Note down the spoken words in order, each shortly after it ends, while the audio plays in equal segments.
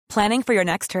Planning for your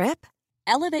next trip?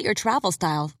 Elevate your travel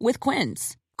style with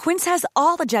Quince. Quince has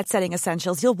all the jet-setting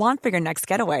essentials you'll want for your next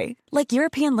getaway, like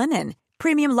European linen,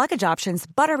 premium luggage options,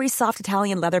 buttery soft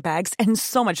Italian leather bags, and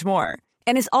so much more.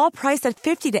 And is all priced at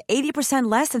 50 to 80%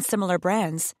 less than similar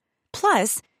brands.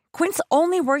 Plus, Quince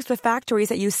only works with factories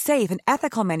that use safe and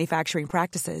ethical manufacturing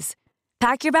practices.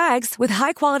 Pack your bags with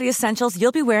high-quality essentials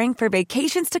you'll be wearing for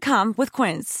vacations to come with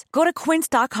Quince. Go to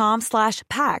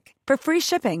quince.com/pack for free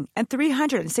shipping and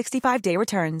 365-day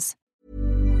returns.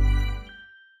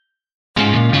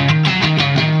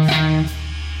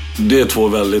 Det är två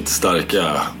väldigt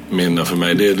starka minnen för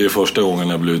mig. Det är första gången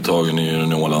jag blev uttagen i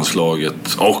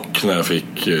juniorlandslaget och när jag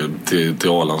fick till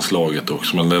A-landslaget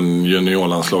också. Men den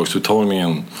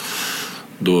juniorlandslagsuttagningen,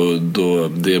 då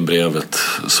det brevet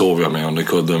sov jag med under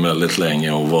kudden väldigt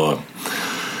länge och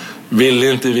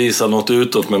ville inte visa något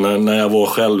utåt, men när jag var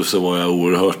själv så var jag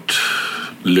oerhört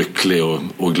lycklig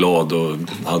och glad och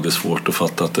hade svårt att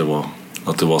fatta att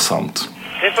det var sant.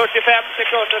 Det är 45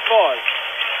 sekunder kvar.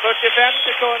 45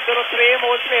 sekunder och 3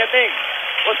 måls ledning.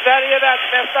 Och Sverige är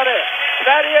världsmästare.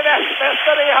 Sverige är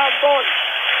världsmästare i handboll.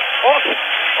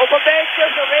 Och på bänken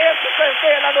så reser sig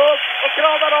spelarna upp och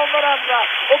kramar om varandra.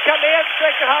 Och Carlén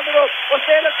sträcker handen upp och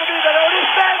spelet går vidare. Och det är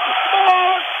svenskt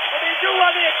mål! Och det är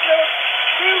Johan Eklund.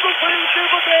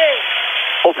 27-23.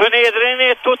 Och förnedringen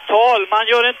är total. Man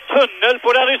gör en tunnel på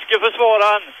den ryske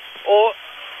försvararen. Och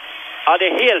ja, det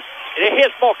är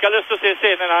helt makalöst att se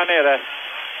scenen här nere.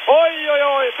 Oj, oj,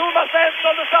 oj. Thomas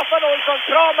Svensson och Staffan Olsson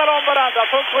kramar om varandra.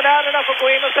 Funktionärerna får gå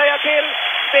in och säga till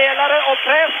spelare och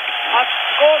press att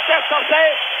gå och sätta sig.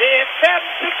 Det är 5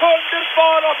 sekunder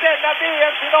kvar av denna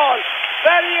VM-final.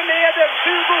 Sverige leder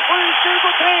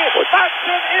 27-23.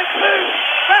 Matchen är slut.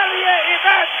 Sverige är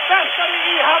världsmästare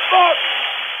i handboll.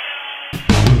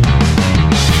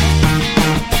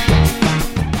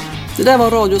 Det där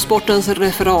var Radiosportens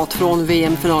referat från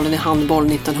VM-finalen i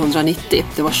handboll 1990.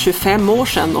 Det var 25 år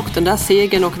sedan och den där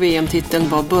segern och VM-titeln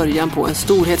var början på en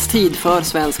storhetstid för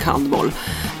svensk handboll.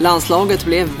 Landslaget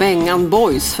blev Bengan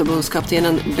Boys.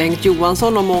 Förbundskaptenen Bengt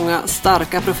Johansson och många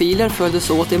starka profiler följdes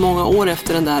åt i många år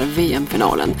efter den där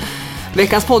VM-finalen.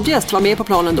 Veckans poddgäst var med på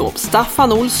planen då.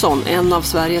 Staffan Olsson, en av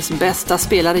Sveriges bästa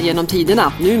spelare genom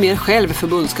tiderna, numera själv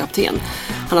förbundskapten.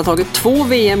 Han har tagit 2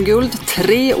 VM-guld,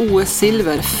 3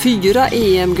 OS-silver, 4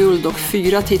 EM-guld och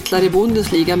 4 titlar i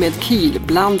Bundesliga med Kiel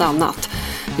bland annat.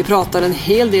 Vi pratar en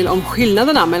hel del om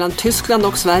skillnaderna mellan Tyskland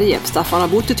och Sverige. Staffan har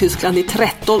bott i Tyskland i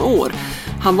 13 år.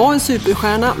 Han var en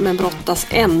superstjärna men brottas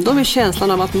ändå med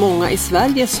känslan av att många i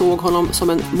Sverige såg honom som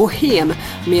en bohem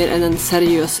mer än en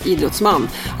seriös idrottsman.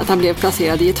 Att han blev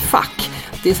placerad i ett fack.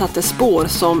 Det satte spår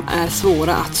som är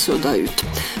svåra att sudda ut.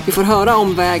 Vi får höra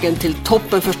om vägen till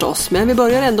toppen förstås, men vi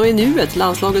börjar ändå i nuet.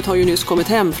 Landslaget har ju nyss kommit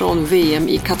hem från VM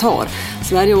i Qatar.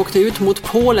 Sverige åkte ut mot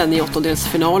Polen i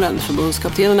åttondelsfinalen.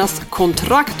 Förbundskaptenernas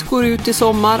kontrakt går ut i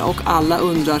sommar och alla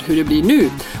undrar hur det blir nu.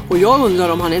 Och jag undrar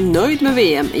om han är nöjd med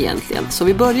VM egentligen, så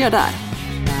vi börjar där.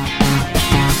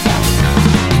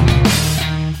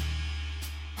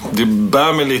 Det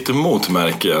bär mig lite emot,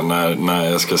 märker jag,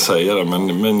 när jag ska säga det.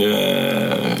 Men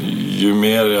ju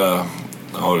mer jag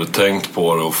har tänkt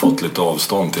på det och fått lite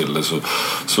avstånd till det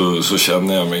så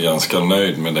känner jag mig ganska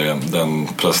nöjd med den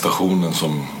prestationen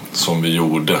som vi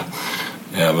gjorde.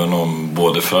 Även om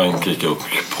både Frankrike och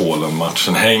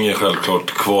Polen-matchen hänger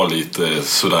självklart kvar lite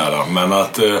sådär. Men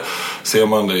att ser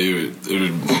man det ju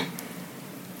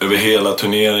över hela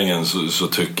turneringen så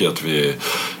tycker jag att vi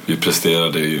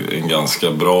presterade en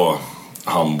ganska bra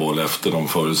handboll efter de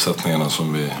förutsättningarna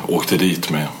som vi åkte dit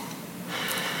med.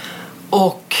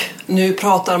 Och nu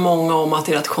pratar många om att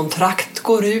ert kontrakt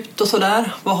går ut och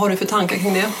sådär. Vad har du för tankar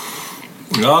kring det?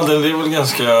 Ja, det är väl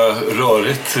ganska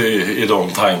rörigt i de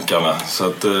tankarna. Så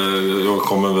att jag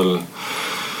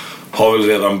har väl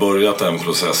redan börjat den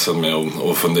processen med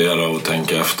att fundera och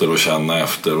tänka efter och känna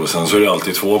efter. Och sen så är det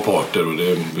alltid 2 parter och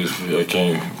jag kan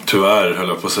ju tyvärr, höll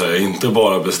jag på att säga, inte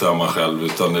bara bestämma själv,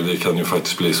 utan det kan ju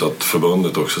faktiskt bli så att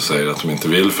förbundet också säger att de inte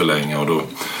vill förlänga, och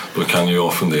då kan ju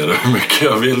jag fundera hur mycket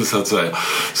jag vill, så att säga.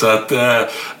 Så att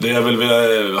det är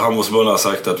väl, handbollsförbundet har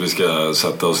sagt att vi ska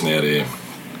sätta oss ner i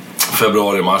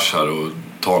februari-mars här och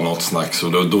ta något snack, så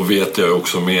då vet jag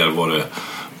också mer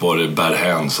vad det bär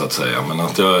hän, så att säga. Men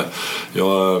att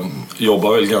jag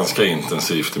jobbar väl ganska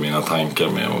intensivt i mina tankar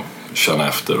med att känna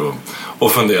efter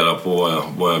och fundera på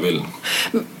vad jag vill.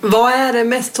 Vad är det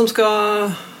mest som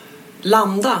ska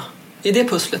landa i det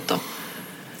pusslet då?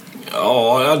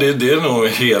 Ja, det är nog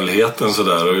helheten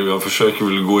sådär, och jag försöker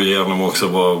väl gå igenom också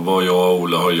vad jag och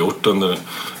Ola har gjort under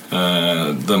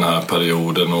den här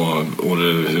perioden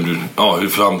och hur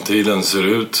framtiden ser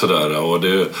ut sådär.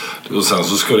 Och sen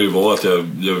så ska det ju vara att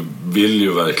jag vill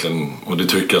ju verkligen, och det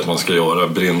tycker jag att man ska göra,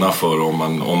 brinna för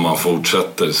om man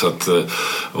fortsätter. Så att,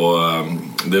 och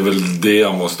det är väl det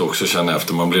jag måste också känna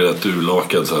efter. Man blir rätt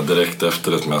urlakad så här, direkt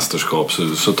efter ett mästerskap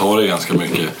så tar det ganska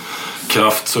mycket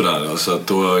kraft sådär. Så att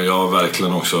då jag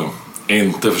verkligen också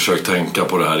inte försökt tänka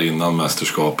på det här innan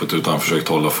mästerskapet, utan försökt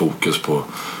hålla fokus på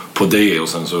det, och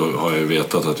sen så har jag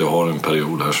vetat att jag har en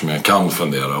period här som jag kan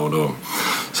fundera, och då,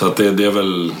 så att det är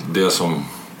väl det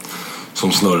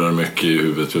som snurrar mycket i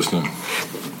huvudet just nu.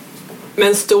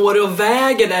 Men står det och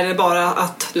väger där, är bara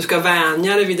att du ska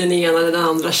vänja dig vid den ena eller den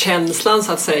andra känslan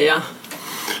så att säga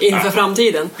inför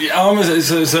framtiden? Ja, men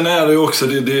sen är det ju också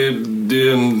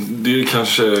det är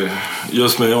kanske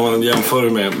just med, om man jämför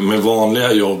med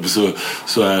vanliga jobb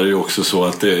så är det ju också så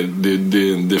att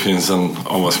det finns en,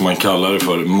 vad ska man kalla det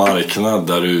för, marknad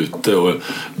där ute, och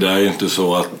det är ju inte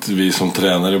så att vi som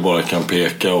tränare bara kan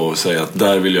peka och säga att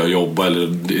där vill jag jobba,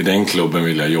 eller i den klubben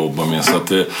vill jag jobba med, så att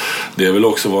det är väl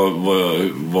också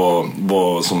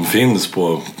vad som finns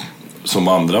på som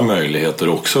andra möjligheter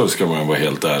också, ska man vara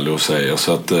helt ärlig och säga.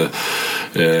 Så att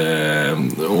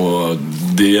och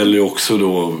det gäller ju också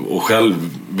då att själv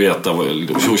veta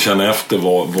och känna efter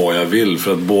vad jag vill,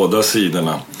 för att båda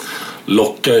sidorna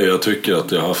lockar ju. Jag tycker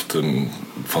att jag har haft en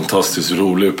fantastiskt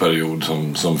rolig period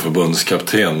som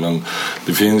förbundskapten, men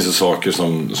det finns ju saker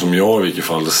som jag i vilket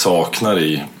fall saknar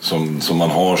i som man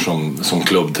har som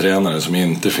klubbtränare, som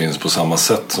inte finns på samma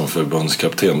sätt som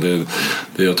förbundskapten.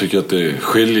 Jag tycker att det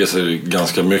skiljer sig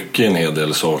ganska mycket i en hel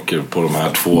del saker på de här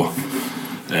två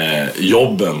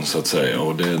jobben så att säga,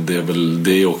 och det är väl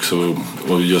det också,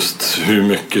 och just hur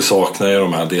mycket saknar jag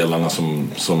de här delarna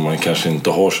som man kanske inte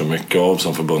har så mycket av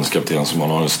som förbundskapten, som man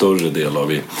har en större del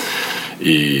av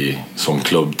som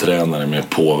klubbtränare, med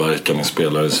påverkan i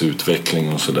spelares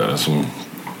utveckling och sådär, som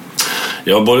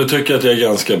jag både tycker att jag är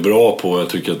ganska bra på, och jag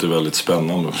tycker att det är väldigt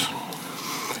spännande också.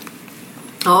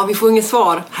 Ja, vi får inget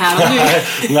svar här och nu.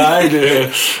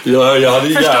 Nej, jag hade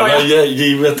gärna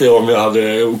givet det om jag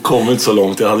hade kommit så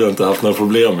långt. Jag hade inte haft några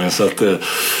problem med. Så att det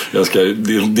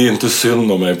är inte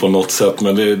synd om mig på något sätt,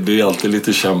 men det är alltid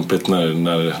lite kämpigt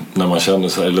när man känner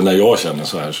så här, eller när jag känner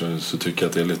så här, så tycker jag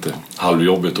att det är lite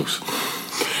halvjobbigt också.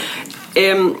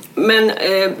 Men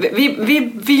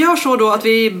vi gör så då att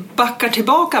vi backar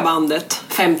tillbaka bandet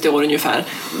 50 år ungefär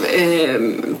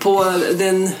på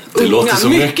den unga. Det låter så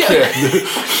mycket.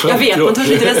 Jag vet, man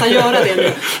törs inte nästan göra det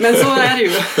nu, men så är det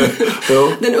ju.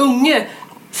 Den unge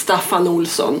Staffan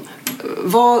Olsson,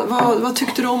 vad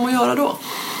tyckte du om att göra då?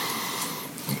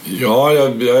 Ja,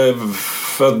 jag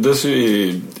föddes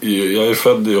ju jag är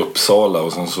född i Uppsala,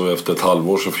 och sen så efter ett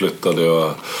halvår så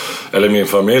flyttade min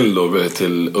familj då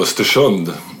till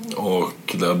Östersund, och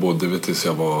där bodde vi tills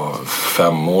jag var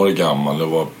 5 år gammal. Det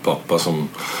var pappa som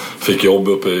fick jobb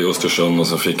uppe i Östersund, och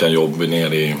sen fick han jobb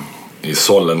nere i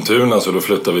Sollentuna, så då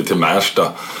flyttade vi till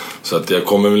Märsta. Så att jag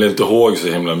kommer väl inte ihåg så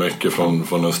himla mycket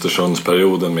från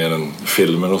Östersundsperioden, mer än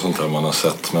filmer och sånt där man har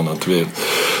sett. Men att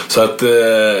så att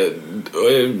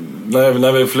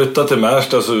när vi flyttade till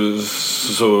Märsta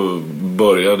så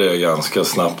började jag ganska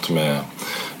snabbt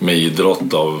med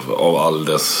idrott av all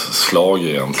dess slag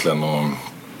egentligen, och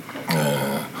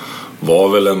var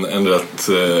väl en rätt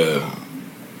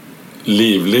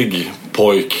livlig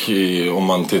pojk om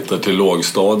man tittar till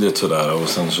lågstadiet sådär. Och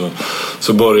sen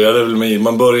så började det väl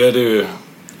man började ju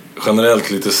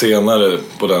generellt lite senare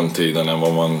på den tiden än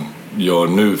vad man gör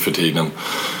nu för tiden.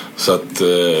 Så att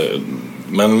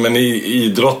men i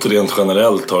idrott rent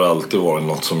generellt har det alltid varit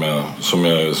något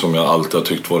som jag alltid har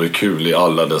tyckt varit kul i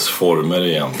alla dess former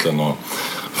egentligen, och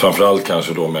framförallt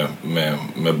kanske då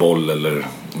med boll eller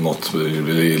något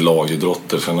i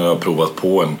lagidrotter. Sen har jag provat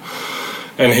på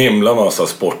en himla massa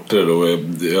sporter, och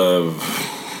jag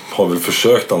har väl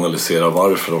försökt analysera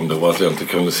varför, om det var att jag inte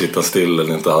kunde sitta still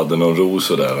eller inte hade någon ro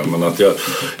sådär. Men att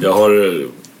jag har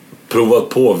provat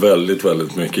på väldigt,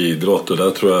 väldigt mycket idrott, och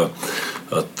där tror jag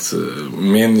att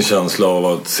min känsla av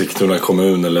att Sigtuna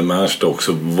kommun eller Märsta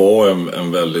också var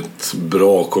en väldigt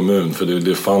bra kommun, för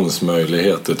det fanns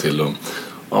möjligheter till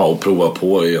att prova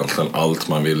på egentligen allt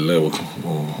man ville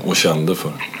och kände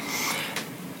för.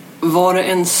 Var det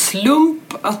en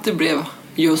slump att det blev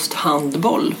just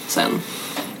handboll sen?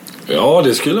 Ja,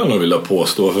 det skulle jag nog vilja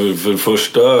påstå. För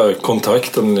första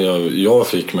kontakten jag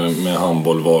fick med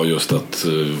handboll var just att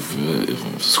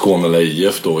Skåne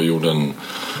IF då gjorde en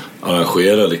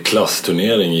arrangerad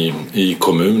klassturnering i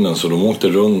kommunen. Så de åkte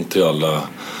runt till alla,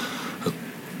 jag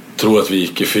tror att vi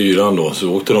gick i 4:an då, så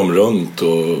åkte de runt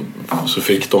och så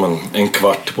fick de en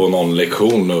kvart på någon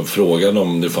lektion och frågade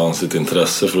om det fanns ett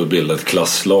intresse för att bilda ett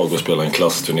klasslag och spela en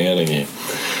klassturnering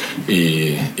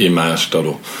i Märsta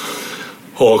då.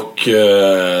 Och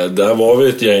där var vi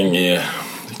ett gäng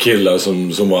killar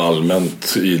som var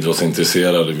allmänt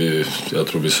idrottsintresserade. Jag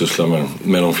tror vi sysslar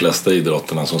med de flesta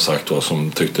idrotterna som sagt var,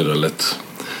 som tyckte det lät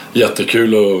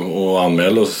jättekul att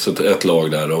anmäla oss ett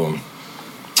lag där. Och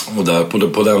där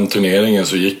på den turneringen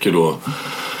så gick ju då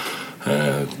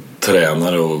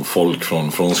tränare och folk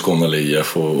från Skåne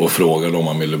IF och frågade om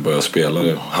man ville börja spela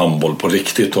handboll på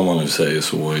riktigt, om man nu säger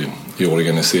så, i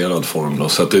organiserad form då.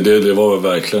 Så att det var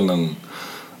verkligen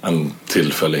en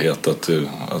tillfällighet att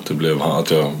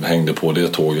jag hängde på det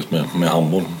tåget med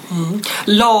handboll.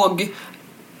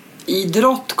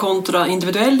 Lagidrott kontra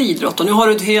individuell idrott, och nu har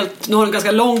du ganska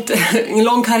en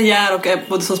lång karriär och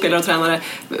både som spelare och tränare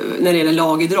när det gäller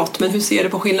lagidrott, men hur ser du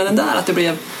på skillnaden där, att det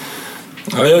blev?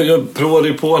 Ja, jag provade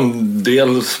ju på en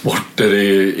del sporter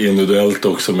individuellt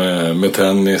också med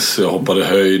tennis. Jag hoppade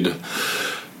höjd.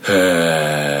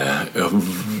 Jag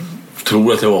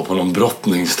tror att jag var på någon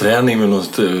brottningsträning med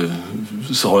något,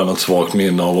 så har jag något svagt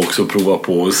minne av också, prova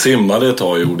på. Simmade ett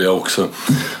tag gjorde jag också.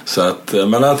 Så att,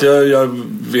 men att jag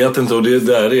vet inte, och det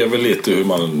där är väl lite hur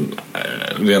man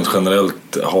rent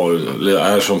generellt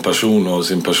är som person och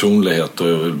sin personlighet.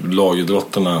 Och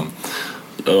lagidrotterna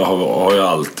har jag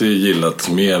alltid gillat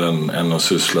mer än att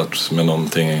syssla med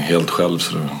någonting helt själv.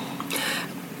 Så.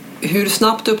 Hur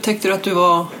snabbt upptäckte du att du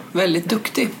var väldigt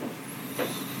duktig?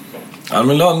 Ja,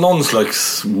 men någon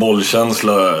slags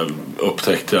bollkänsla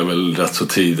upptäckte jag väl rätt så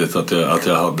tidigt att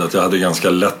jag hade ganska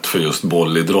lätt för just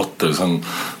bollidrotter.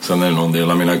 Sen är det någon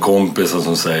del av mina kompisar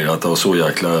som säger att det var så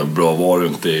jäkla bra var du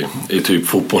inte i typ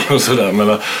fotboll och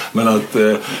sådär. Men att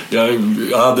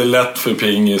jag hade lätt för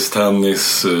pingis,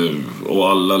 tennis och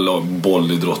alla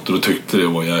bollidrotter och tyckte det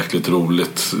var jäkligt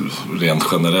roligt rent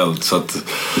generellt. Så att,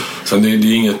 sen det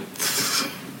är inget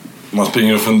man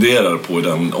springer och funderar på i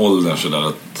den åldern sådär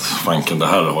att fanken, det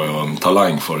här har jag en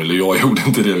talang för. Eller jag gjorde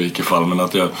inte det i vilket fall, men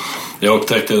att jag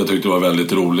upptäckte att jag tyckte det var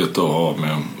väldigt roligt att ha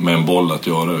med en boll att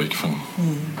göra i vilket fall.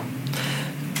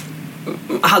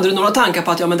 Hade du några tankar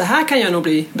på att men det här kan jag nog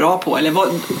bli bra på, eller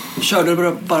körde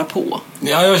du bara på?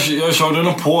 Ja, jag körde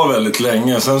nog på väldigt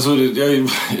länge. Sen så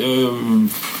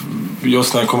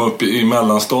just när jag kom upp i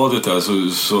mellanstadiet där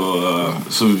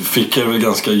så fick jag väl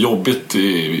ganska jobbigt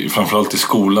framförallt i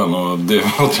skolan, och det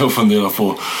var att jag funderade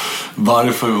på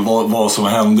vad som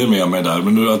hände med mig där.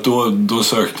 Men då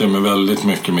sökte jag mig väldigt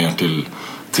mycket mer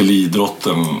till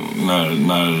idrotten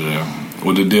när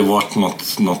och det var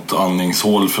något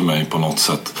andningshål för mig på något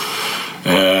sätt.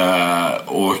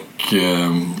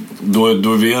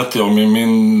 Då vet jag,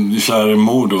 min kära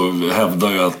mor då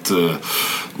hävdar ju att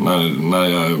när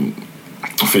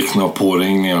jag fick några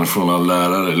påringningar från alla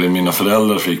lärare, eller mina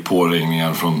föräldrar fick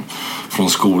påringningar från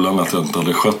skolan att jag inte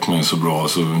hade skött mig så bra,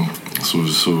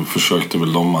 så försökte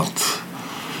väl de att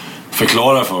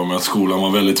förklara för mig att skolan var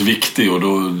väldigt viktig, och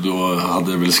då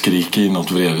hade jag väl skrikit i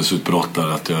något vredesutbrott där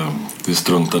att det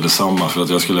struntade samma, för att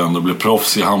jag skulle ändå bli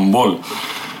proffs i handboll.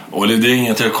 Och det är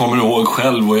inget jag kommer ihåg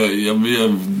själv, och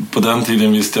jag på den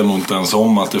tiden visste jag nog inte ens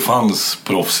om att det fanns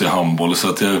proffs i handboll, så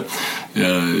att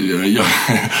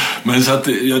men så att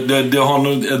det har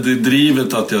nog det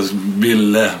drivet att jag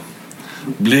ville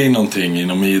bli någonting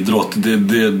inom idrott,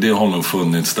 det har nog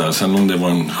funnits där. Sen om det var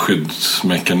en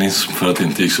skyddsmekanism för att det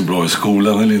inte gick så bra i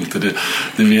skolan eller inte,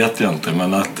 det vet jag inte,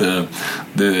 men att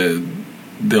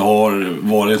det har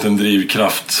varit en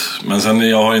drivkraft. Men sen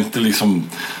jag har inte liksom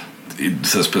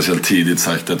så speciellt tidigt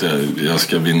sagt att jag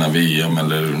ska vinna VM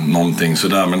eller någonting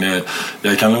sådär, men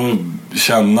jag kan nog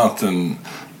känna att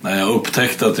när jag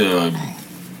upptäckte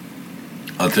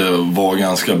att jag var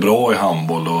ganska bra i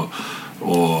handboll och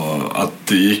att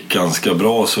det gick ganska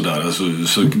bra sådär,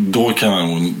 så då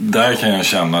kan jag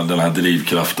känna den här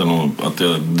drivkraften, och att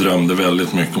jag drömde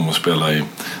väldigt mycket om att spela i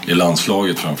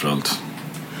landslaget framförallt.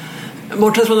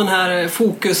 Bortsett från den här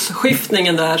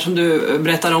fokusskiftningen där som du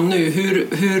berättar om nu,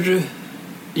 hur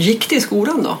gick det i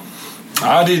skolan då?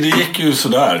 Ja, det gick ju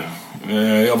sådär.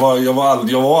 Jag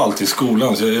var alltid i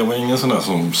skolan, så jag var ingen sån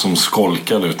där som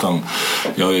skolkade, utan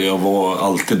jag var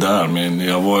alltid där. Men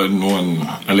jag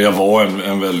var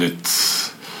en väldigt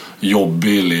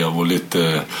jobbig elev och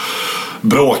lite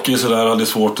bråkig sådär, hade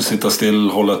svårt att sitta still,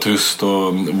 hålla tyst,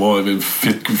 och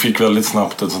fick väldigt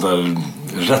snabbt ett sånt där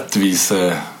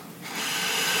rättvise,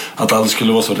 att allt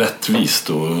skulle vara så rättvist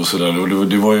och sådär. Och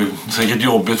det var ju säkert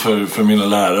jobbigt för mina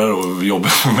lärare och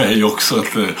jobbigt för mig också,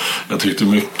 att jag tyckte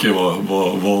mycket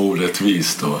var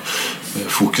orättvist.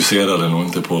 fokuserade nog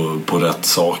inte på rätt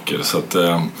saker. Så att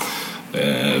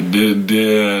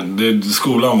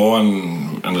skolan var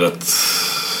en rätt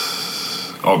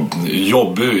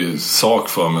jobbig sak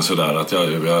för mig sådär, att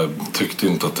jag tyckte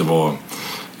inte att det var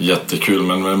jättekul,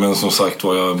 men som sagt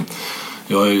var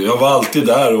jag var alltid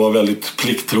där och var väldigt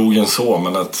plikttrogen så,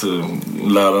 men att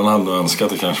lärarna hade önskat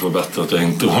att det kanske var bättre att jag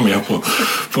inte var med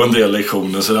på en del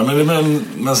lektioner så där.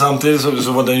 Men samtidigt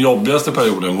så var den jobbigaste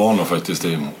perioden var nog faktiskt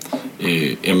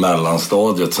i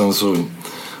mellanstadiet. Sen så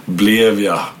blev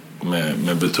jag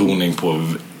med betoning på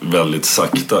väldigt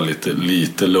sakta,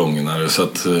 lite lugnare, så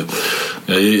att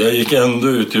jag gick ändå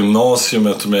ut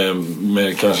gymnasiet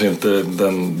med kanske inte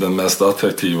den mest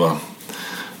attraktiva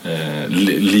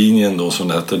linjen då, som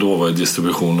det hette då, var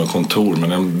distribution och kontor,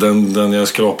 men den jag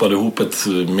skrapade ihop ett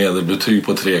medelbetyg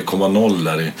på 3,0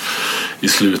 där i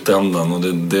slutändan, och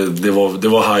det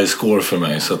var high score för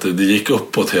mig, så att det gick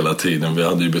uppåt hela tiden. Vi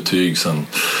hade ju betyg sen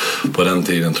på den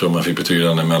tiden, tror jag man fick betyg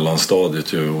i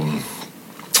mellanstadiet ju, och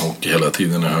hela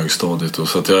tiden i högstadiet, och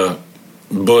så att jag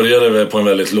började på en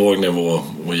väldigt låg nivå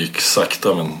och gick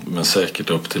sakta men säkert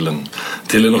upp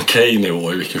till en okej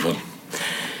nivå i vilket fall.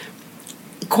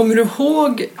 Kommer du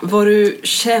ihåg vad du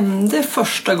kände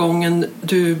första gången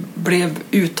du blev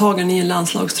uttagen i en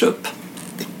landslagstrupp?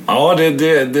 Ja, det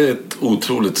är ett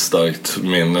otroligt starkt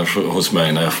minne hos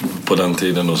mig. När jag, på den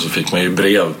tiden då, så fick man ju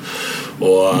brev.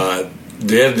 Och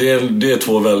det är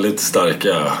två väldigt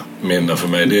starka minnen för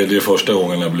mig. Det är första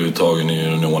gången jag blev uttagen i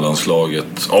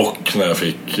juniorlandslaget och när jag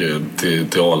fick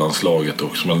till A-landslaget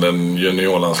också. Men den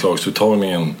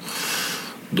juniorlandslagsuttagningen,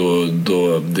 då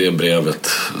det brevet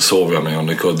sov jag med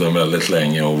under kudden väldigt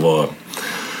länge och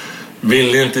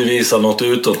ville inte visa något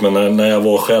utåt, men när jag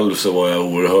var själv så var jag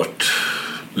oerhört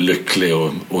lycklig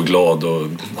och glad och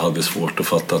hade svårt att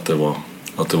fatta att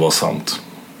det var sant.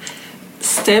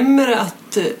 Stämmer det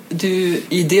att du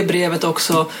i det brevet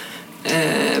också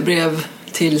blev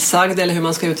tillsagd, eller hur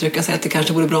man ska uttrycka sig, att det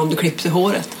kanske vore bra om du klippte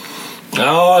håret?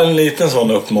 Ja, en liten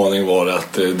sån uppmaning var det,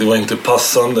 att det var inte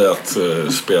passande att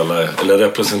spela eller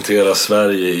representera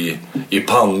Sverige i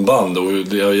pannband, och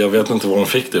jag vet inte var de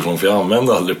fick det ifrån, för jag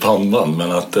använde aldrig pannband,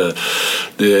 men att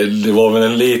det var väl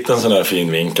en liten sån här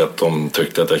fin vink att de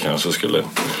tyckte att jag kanske skulle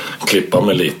klippa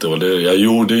mig lite, och jag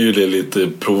gjorde ju det lite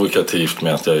provokativt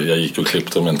med att jag gick och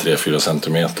klippte mig 3-4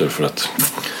 centimeter, för att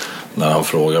när han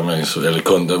frågade mig,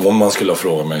 om man skulle ha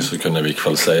frågat mig, så kunde jag i vilket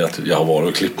fall säga att jag har varit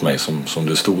och klippt mig, som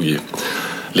det stod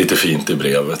lite fint i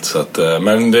brevet. Så att,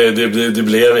 men det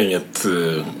blev inget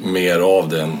mer av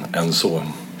det än så.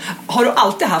 Har du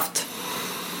alltid haft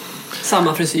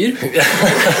samma frisyr?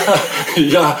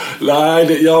 Ja,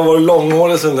 nej, jag var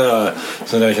långhårig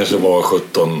sen jag kanske var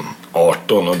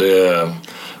 17-18, och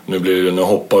nu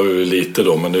hoppar vi lite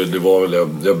då, men det var väl,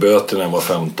 jag böt när jag var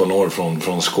 15 år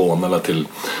från Skåne till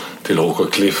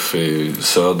HK Cliff i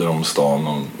söder om stan,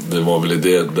 och det var väl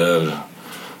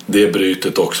det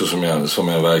brytet också som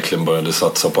jag verkligen började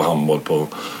satsa på handboll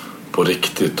på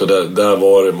riktigt, och där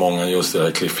var det många just i det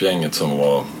här Cliff-gänget som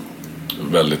var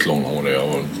väldigt långhåriga,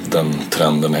 och den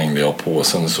trenden hängde jag på.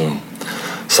 Sen så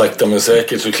sakta men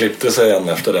säkert så klippte sig en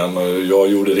efter den, och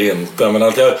jag gjorde det inte. Men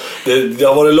att jag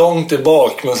har varit långt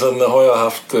tillbaka, men sen har jag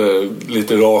haft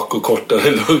lite rak och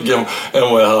kortare lugg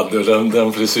än vad jag hade.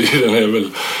 Den frisyren är väl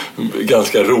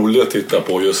ganska rolig att titta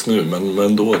på just nu,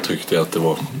 men då tyckte jag att det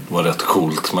var rätt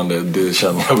coolt. Men det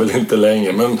känner jag väl inte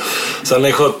längre. Men sen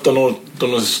i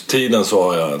 17-18-tiden så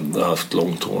har jag haft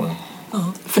långt hår.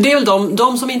 För det är väl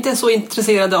de som inte är så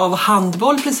intresserade av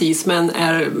handboll precis, men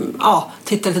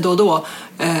tittar lite då och då.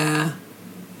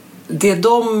 Det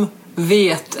de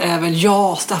vet är väl,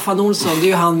 Staffan Olsson, det är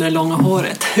ju han med det långa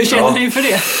håret. Hur känner du för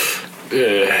det?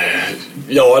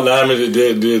 Ja, nej, men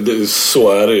det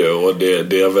så är det ju, och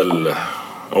det är väl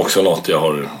också något jag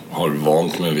har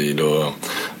vant mig vid, och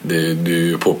det är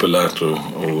ju populärt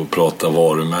att prata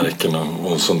varumärken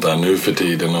och sånt där nu för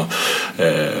tiden, och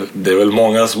det är väl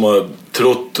många som har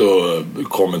trott och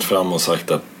kommit fram och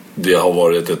sagt att det har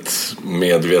varit ett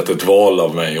medvetet val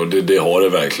av mig, och det har det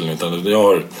verkligen, utan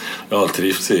jag har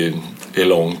trivts i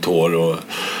långt hår, och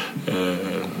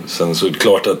sen så är det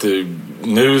klart att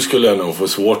nu skulle jag nog få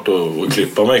svårt att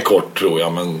klippa mig kort, tror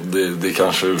jag, men det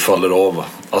kanske faller av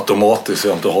automatiskt, så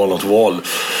jag inte har något val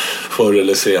förr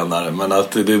eller senare, men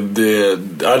att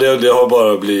det har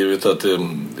bara blivit att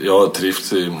jag har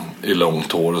trivts i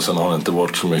långt hår, och sen har det inte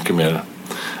varit så mycket mer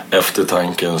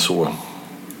eftertanke än så.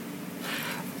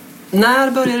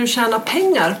 När började du tjäna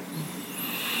pengar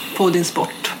på din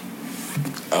sport?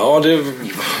 Jag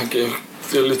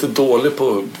är lite dålig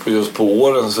på just på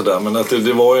åren sådär, men att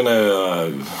det var ju när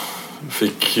jag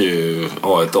fick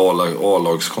ett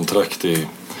A-lagskontrakt i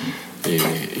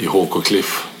i HK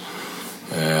Cliff.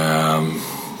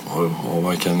 Och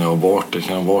vad kan jag ha varit? Det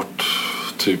kan ha varit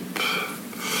typ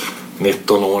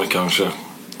 19 år kanske.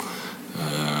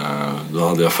 Då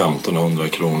hade jag 1500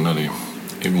 kronor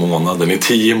i månaden, i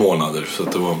 10 månader. Så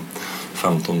att det var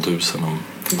 15 000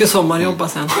 Det sommarjobba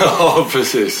sen. Ja,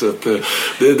 precis. Så att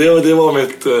det var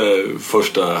mitt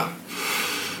första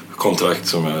kontrakt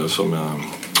som jag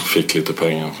fick lite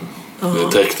pengar för.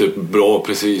 Det täckte bra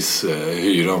precis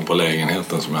hyran på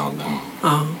lägenheten som jag hade.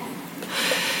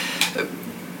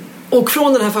 Och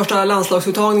från den här första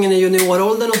landslagsuttagningen i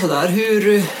junioråldern och sådär,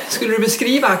 hur skulle du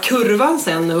beskriva kurvan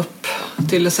sen upp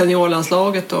till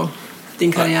seniorlandslaget och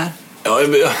din karriär? Ja,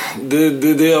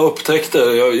 det jag upptäckte,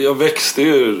 jag växte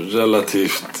ju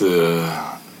relativt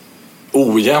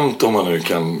ojämnt, om man nu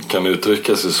kan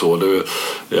uttrycka sig så.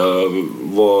 Jag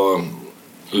var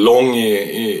lång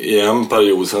i en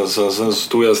period, sen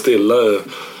stod jag stilla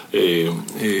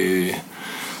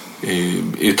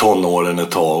i tonåren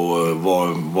ett tag och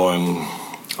var en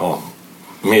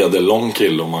medellång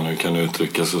kille, om man nu kan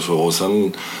uttrycka sig så. Och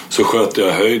sen så sköt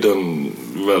jag höjden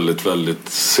väldigt, väldigt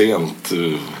sent.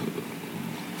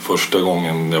 Första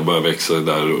gången jag började växa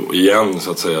där igen,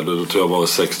 så att säga, då tror jag var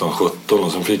 16-17,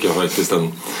 och sen fick jag faktiskt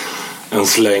en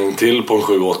släng till på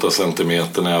 7-8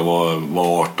 centimeter när jag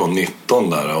var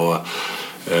 18-19 där. Och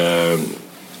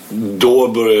då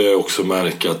började jag också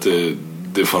märka att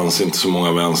det fanns inte så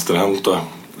många vänsterhänta,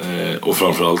 och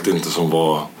framförallt inte som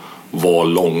var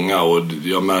långa. Och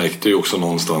jag märkte ju också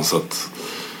någonstans att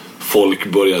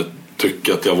folk började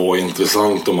tycka att jag var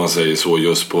intressant, om man säger så,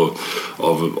 just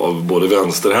av både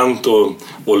vänsterhänt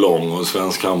och lång. Och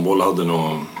svensk handboll hade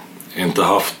nog inte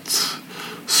haft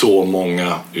så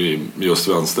många just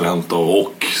vänsterhänta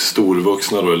och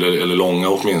storvuxna då, eller långa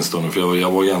åtminstone, för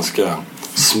jag var ganska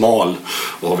smal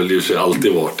och har väl ju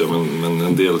alltid varit det, men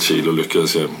en del kilo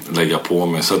lyckades jag lägga på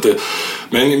mig. Så att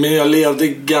men jag levde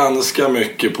ganska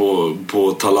mycket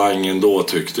på talangen då,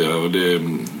 tyckte jag. Och det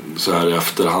så här i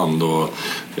efterhand, och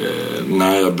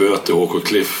när jag böt i HK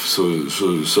Cliff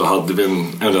så hade vi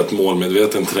en rätt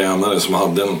målmedveten tränare som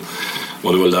hade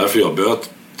och det var därför jag böt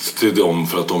till dem,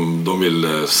 för att de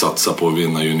ville satsa på att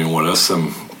vinna junior-SM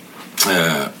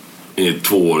i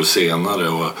 2 år senare.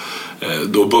 Och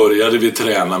då började vi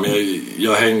träna, men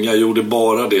jag gjorde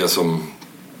bara det som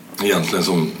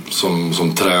egentligen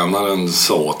som tränaren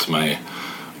sa åt mig.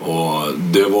 Och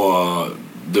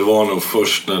det var nog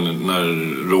först när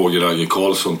Roger Agge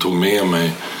Karlsson tog med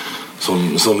mig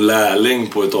som lärling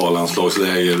på ett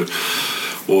A-landslagsläger.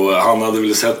 Och han hade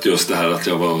väl sett just det här att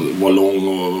jag var lång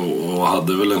och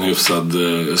hade väl en hyfsad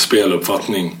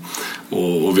speluppfattning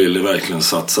och ville verkligen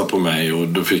satsa på mig. Och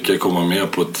då fick jag komma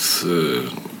med på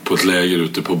ett läger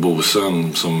ute på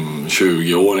Bosön som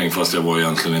 20-åring, fast jag var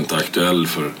egentligen inte aktuell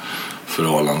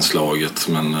för A-landslaget.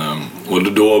 Och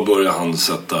då började han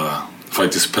sätta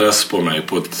faktiskt press på mig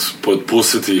på ett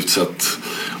positivt sätt.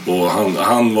 Och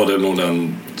han var det nog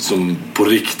den som på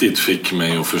riktigt fick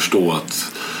mig att förstå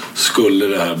att skulle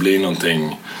det här bli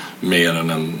någonting mer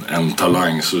än en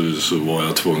talang, så var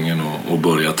jag tvungen att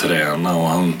börja träna. Och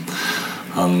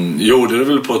han gjorde det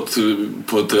väl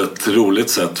på ett rätt roligt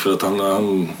sätt, för att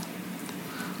han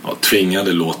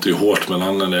tvingade, låter ju hårt, men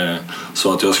han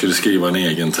sa att jag skulle skriva en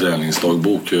egen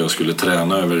träningsdagbok hur jag skulle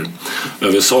träna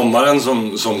över sommaren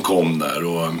som kom där.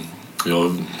 Och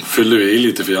jag fyllde i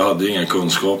lite, för jag hade inga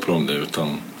kunskaper om det,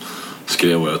 utan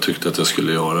skrev vad jag tyckte att jag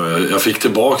skulle göra. Jag fick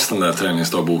tillbaks den där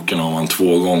träningsdagboken av han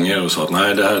 2 gånger och sa att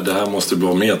nej, det här måste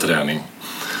bli mer träning.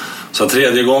 Så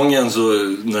 3:e gången, så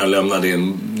när jag lämnade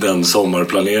in den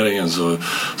sommarplaneringen,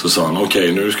 så sa han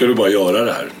okej, nu ska du bara göra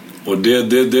det här. Och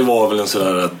det var väl en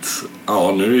sådär att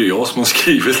nu är det jag som har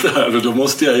skrivit det här, och då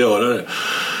måste jag göra det.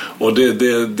 Och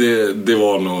det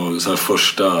var nog så här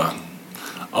första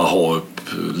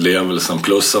aha-upplevelsen,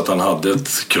 plus att han hade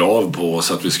ett krav på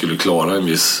oss att vi skulle klara en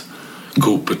viss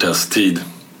Cooper-testtid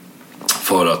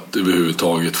för att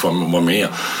överhuvudtaget få vara med.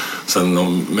 Sen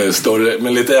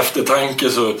med lite eftertanke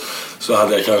så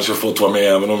hade jag kanske fått vara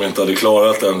med även om jag inte hade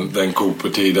klarat den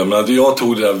Cooper-tiden. Men jag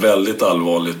tog det där väldigt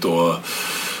allvarligt, och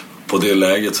på det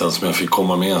läget sen som jag fick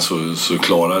komma med så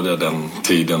klarade jag den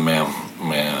tiden med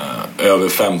över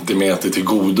 50 meter till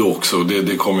godo också.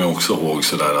 Det kommer jag också ihåg,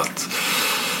 så där att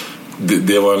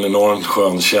det var en enormt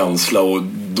skön känsla, och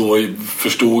då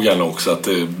förstod jag också att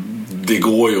det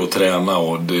går ju att träna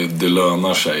och det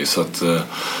lönar sig. Så att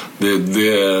det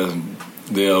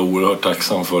är jag oerhört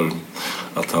tacksam för,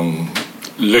 att han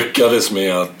lyckades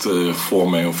med att få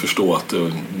mig att förstå att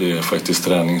det är faktiskt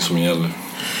träning som gäller.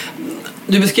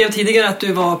 Du beskrev tidigare att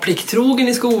du var plikttrogen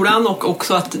i skolan och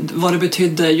också att vad det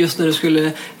betydde just när du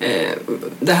skulle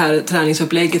det här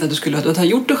träningsupplägget, att du skulle ha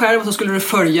gjort det själv och så skulle du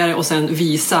följa det och sen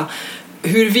visa.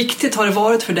 Hur viktigt har det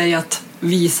varit för dig att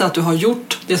visa att du har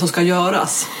gjort det som ska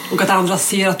göras och att andra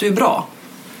ser att du är bra?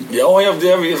 Ja, det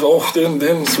är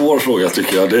en svår fråga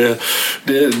tycker jag.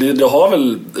 Det har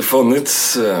väl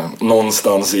funnits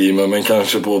någonstans i mig, men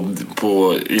kanske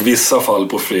i vissa fall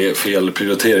på fel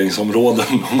prioriteringsområden,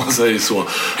 om man säger så.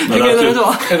 Men hur menar du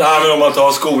då? Men om man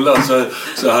tar skolan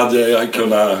så hade jag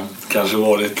kunnat kanske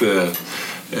varit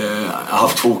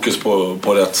haft fokus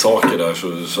på rätt saker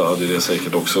där, så hade det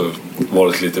säkert också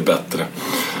varit lite bättre.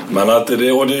 Men att det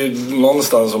är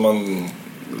någonstans om man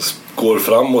går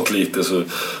framåt lite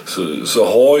så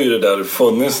har ju det där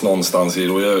funnits någonstans i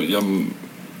det, och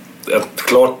ett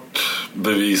klart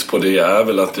bevis på det är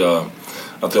väl att jag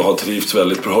har trivts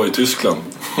väldigt bra i Tyskland.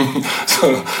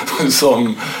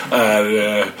 Som är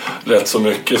rätt så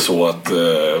mycket så att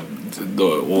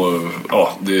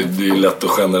det är lätt att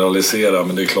generalisera,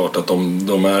 men det är klart att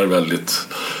de är väldigt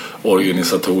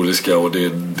organisatoriska och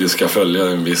det ska följa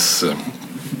en viss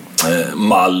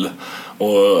mall,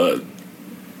 och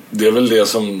det är väl det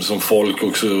som folk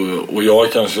också, och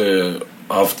jag kanske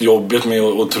haft jobbigt med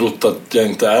och trott att jag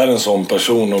inte är en sån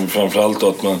person, och framförallt då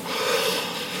att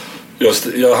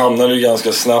jag hamnade ju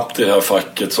ganska snabbt i det här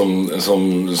facket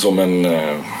som en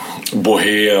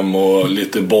bohem och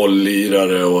lite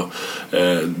bolllirare, och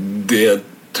det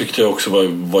tyckte jag också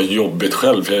var jobbigt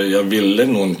själv, för jag ville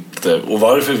nog inte, och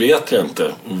varför vet jag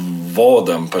inte, var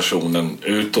den personen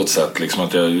utåt sett liksom,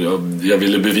 att jag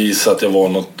ville bevisa att jag var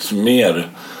något mer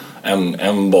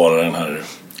än bara den här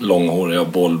långhåriga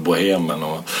bollbohemen,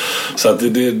 och så att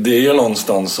det är ju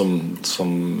någonstans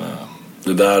som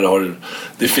det där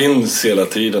det finns hela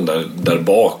tiden där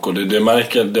bak, och det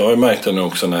har jag märkt nu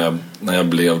också när jag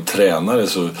blev tränare,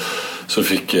 så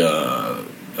fick jag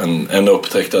en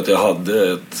upptäckt att jag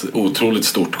hade ett otroligt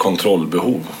stort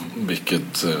kontrollbehov,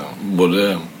 vilket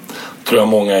både tror jag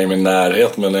många i min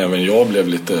närhet, men även jag blev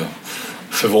lite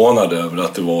förvånad över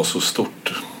att det var så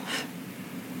stort.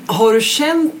 Har du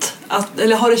känt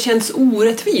eller har det känts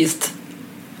orättvist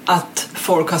att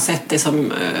folk har sett dig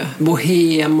som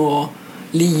bohem och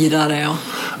lirare?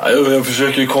 Jag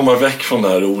försöker ju komma väck från det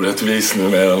här orättvis nu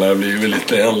när jag blir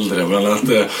lite äldre, men att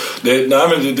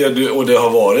det har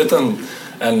varit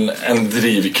en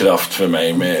drivkraft för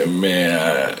mig med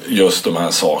just de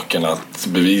här sakerna, att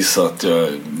bevisa att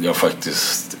jag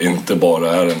faktiskt inte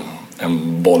bara är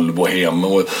en bollbohem,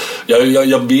 och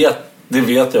det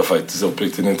vet jag faktiskt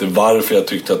uppriktigt inte varför jag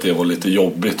tyckte att det var lite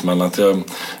jobbigt, men att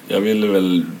jag ville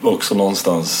väl också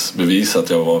någonstans bevisa att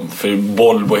jag var, för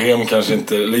bollbohem kanske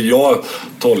inte, eller jag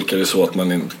tolkar det så att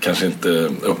man kanske inte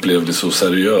upplevde så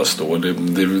seriöst då.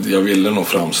 Jag ville nog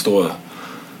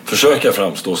försöka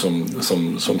framstå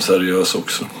som seriös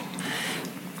också.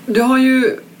 Du har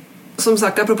ju, som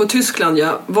sagt, apropå Tyskland,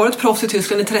 varit proffs i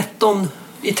Tyskland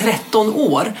i 13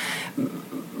 år.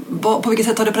 På vilket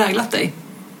sätt har det präglat dig?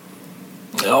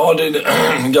 Ja, det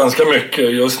är ganska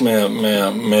mycket just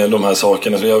med de här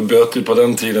sakerna. Så jag böt ju på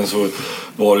den tiden, så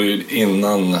var det ju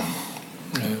innan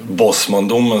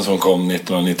Bosmandomen som kom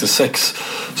 1996,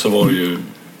 så var det ju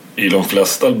i de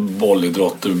flesta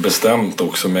bollidrotter bestämt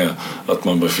också med att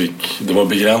det var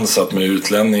begränsat med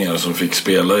utlänningar som fick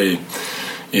spela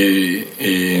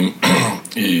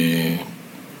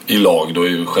i lag då,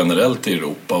 generellt i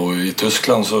Europa, och i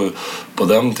Tyskland så på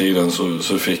den tiden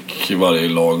så fick varje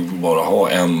lag bara ha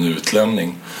en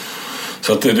utlänning.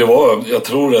 Så att det var, jag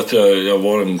tror att jag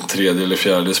var den 3:e eller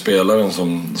 4:e spelaren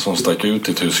som stack ut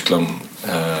i Tyskland,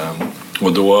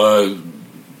 och då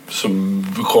så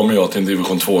kom jag till en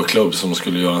division 2-klubb som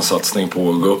skulle göra en satsning på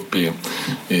att gå upp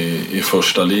i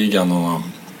första ligan, och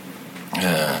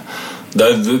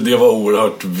det var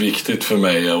oerhört viktigt för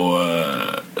mig och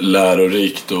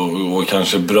lärorikt och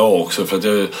kanske bra också, för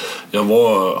att jag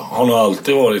har nog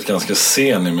alltid varit ganska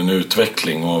sen i min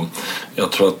utveckling, och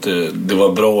jag tror att det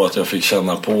var bra att jag fick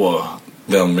känna på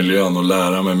den miljön och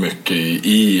lära mig mycket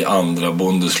i andra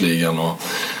Bundesligan,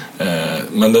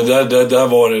 men det där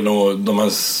var det nog de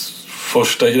här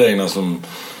första grejerna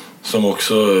som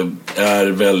också är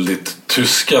väldigt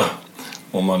tyska,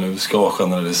 om man nu ska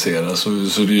generalisera, så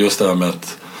det är just det här med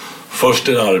att först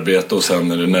är det arbete och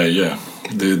sen är det nöje.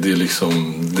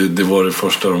 Det var det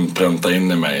första de präntade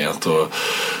in i mig, att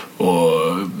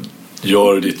och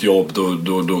gör ditt jobb,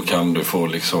 då kan du få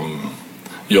liksom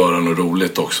göra något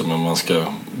roligt också, men man ska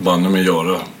banne mig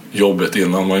göra jobbet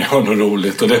innan man gör något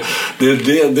roligt, och det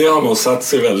har nog satt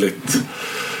sig väldigt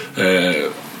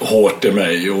hårt i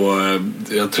mig, och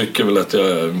jag tycker väl att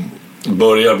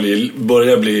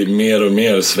börjar bli mer och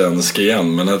mer svensk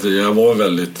igen, men att jag var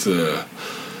väldigt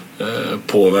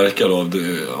påverkad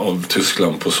av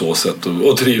Tyskland på så sätt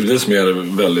och trivdes med det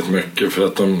väldigt mycket, för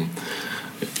att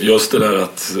just det där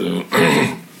att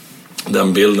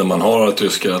den bilden man har av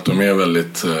tyskar, att de är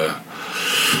väldigt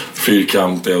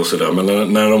fyrkantiga och sådär, men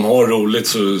när de har roligt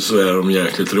så är de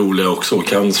jäkligt roliga också och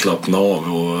kan slappna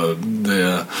av, och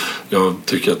jag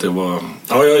tycker att det var,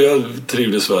 jag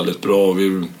trivdes väldigt bra, och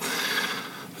vi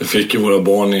fick ju våra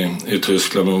barn i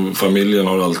Tyskland, och familjen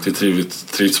har alltid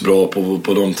trivts bra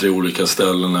på de 3 olika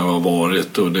ställena jag har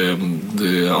varit, och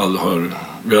vi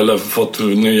har fått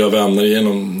nya vänner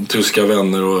genom tyska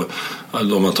vänner, och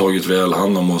de har tagit väl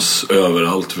hand om oss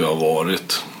överallt vi har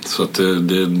varit, så att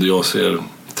jag ser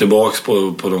tillbaks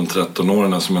på de 13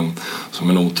 åren som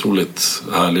en otroligt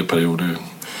härlig period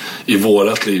i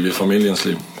vårat liv, i familjens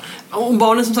liv. Och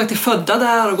barnen som sagt är födda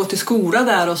där och gått i skola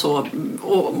där och så.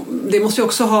 Och det måste ju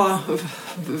också ha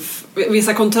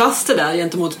vissa kontraster där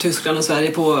gentemot Tyskland och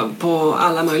Sverige på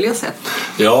alla möjliga sätt.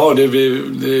 Ja, när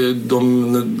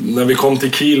vi kom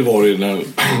till Kiel var det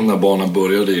när barnen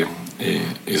började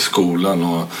i skolan.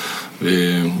 Och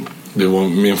det var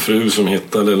min fru som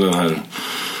hittade den här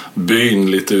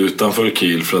byn lite utanför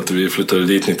Kiel, för att vi flyttade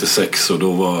dit 96, och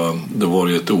då var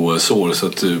det ett OS-år, så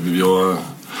att jag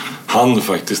hann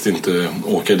faktiskt inte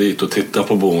åka dit och titta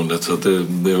på boendet, så att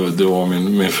det var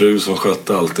min fru som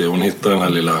skötte allt det. Hon hittade den här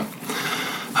lilla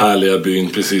härliga byn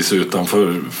precis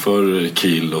utanför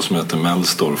Kiel då, som heter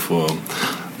Melsdorf, och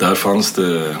där fanns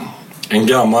det en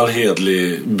gammal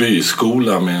hedlig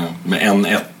byskola med en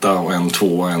 1, och en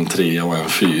 2, en 3 och en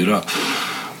 4,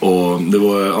 och det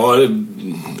var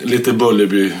lite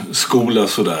Bullerby-skola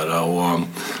sådär,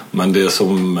 men det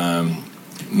som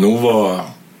nog var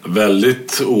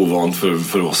väldigt ovant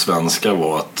för oss svenskar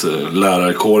var att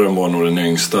lärarkåren var nog den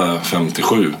yngsta,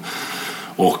 57,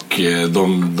 och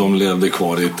de levde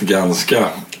kvar i ett ganska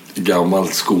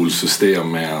gammalt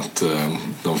skolsystem med att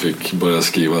de fick börja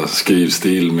skriva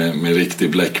skrivstil med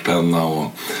riktig bläckpenna,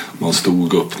 och man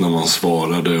stod upp när man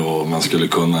svarade, och man skulle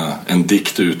kunna en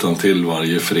dikt utantill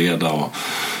varje fredag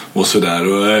och sådär.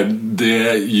 Och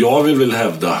det jag vill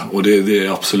hävda, och det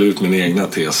är absolut min egna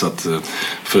tes, att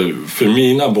för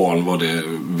mina barn var det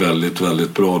väldigt,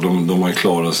 väldigt bra. De har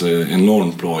klarat sig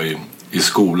enormt bra i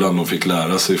skolan och fick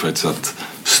lära sig faktiskt att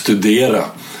studera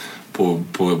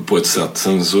på ett sätt.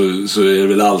 Sen så är det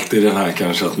väl alltid den här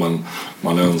kanske att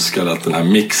man önskar att den här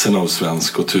mixen av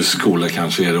svensk och tysk skola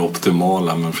kanske är det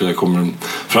optimala. Men för jag kommer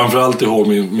framförallt ihåg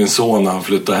min son när han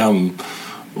flyttade hem,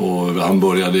 och han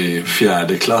började i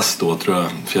 4:e klass då, tror jag,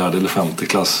 4:e eller 5:e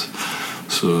klass,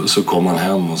 så kom han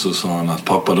hem och så sa han att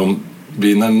pappa,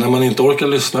 när man inte orkar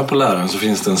lyssna på läraren så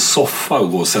finns det en soffa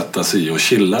att gå och sätta sig i och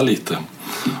chilla lite.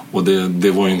 Och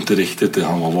det var ju inte riktigt det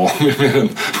han var van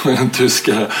med den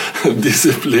tyska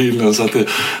disciplinen, så att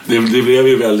det blev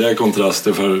ju väldiga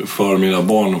kontraster för mina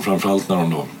barn, och framförallt när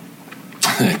de då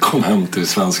kom hem till det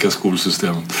svenska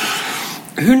skolsystemet.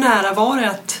 Hur nära var det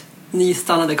att ni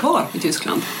stannade kvar i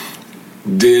Tyskland?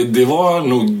 Det var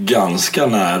nog ganska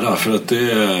nära, för att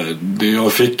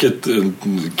jag fick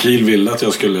Kiel ville att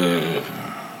jag skulle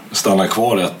stanna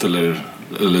kvar 1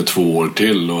 eller 2 år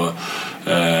till, och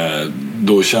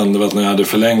då kände vi att när jag hade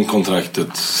förlängt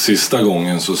kontraktet sista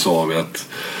gången så sa vi att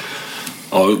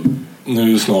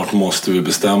nu snart måste vi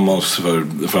bestämma oss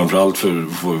framförallt för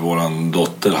våran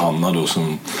dotter Hanna då,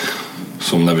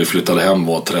 som när vi flyttade hem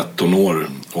var 13 år,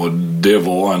 och det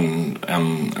var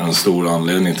en stor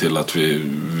anledning till att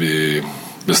vi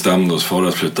bestämde oss för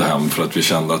att flytta hem, för att vi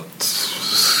kände att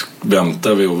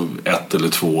väntar vi 1 eller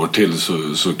 2 år till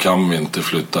så kan vi inte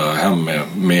flytta hem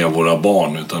med våra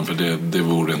barn, utan för det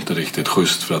vore inte riktigt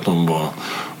schysst, för att de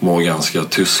var ganska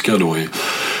tyska då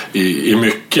i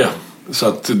mycket. Så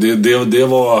att det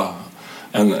var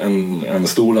en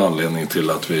stor anledning till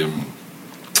att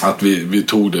vi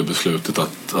tog det beslutet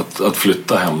att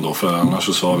flytta hem då, för annars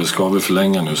så sa vi, ska vi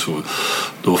förlänga nu så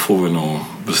då får vi nog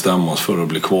bestämma oss för att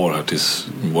bli kvar här tills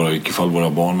ifall våra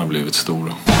barn har blivit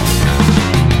stora.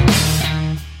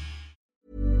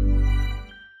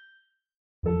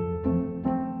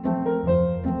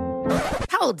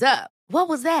 Hold up. What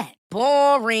was that?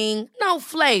 Boring. No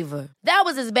flavor. That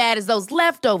was as bad as those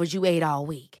leftovers you ate all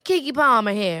week. Keke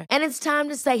Palmer here, and it's time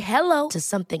to say hello to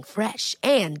something fresh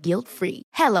and guilt-free.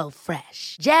 Hello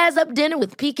Fresh. Jazz up dinner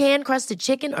with pecan-crusted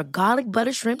chicken or garlic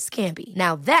butter shrimp scampi.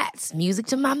 Now that's music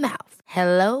to my mouth.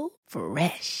 Hello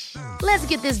Fresh. Let's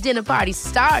get this dinner party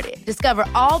started. Discover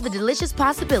all the delicious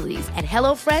possibilities at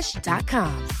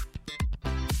hellofresh.com.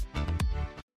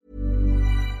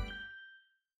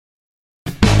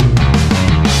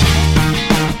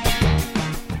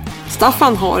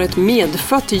 Staffan har ett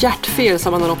medfött hjärtfel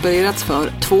som han har opererats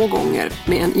för 2 gånger.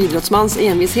 Med en idrottsmans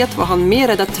envishet var han mer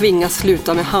rädd att tvingas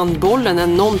sluta med handbollen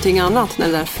än någonting annat när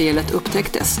det där felet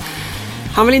upptäcktes.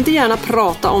 Han vill inte gärna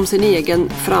prata om sin egen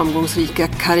framgångsrika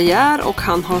karriär och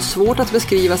han har svårt att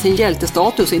beskriva sin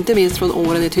hjältestatus, inte minst från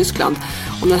åren i Tyskland.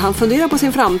 Och när han funderar på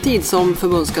sin framtid som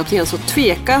förbundskapten så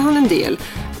tvekar han en del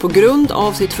på grund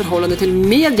av sitt förhållande till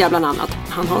media bland annat.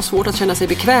 Han har svårt att känna sig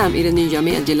bekväm i det nya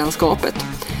medielandskapet.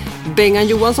 Bengan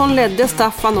Johansson ledde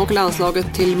Staffan och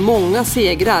landslaget till många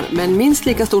segrar, men minst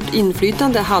lika stort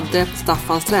inflytande hade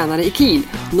Staffans tränare i Kiel,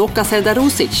 Noka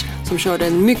Sedarusic, som körde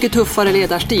en mycket tuffare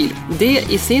ledarstil. Det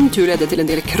i sin tur ledde till en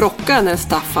del krockar när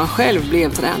Staffan själv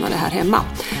blev tränare här hemma.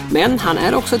 Men han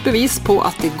är också ett bevis på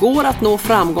att det går att nå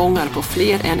framgångar på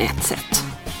fler än ett sätt.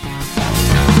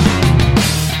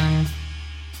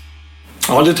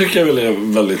 Ja, det tycker jag väl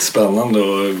är väldigt spännande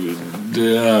och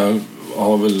det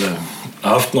har väl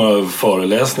haft några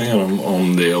föreläsningar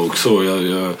om det också.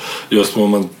 Just om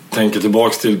man tänker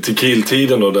tillbaks till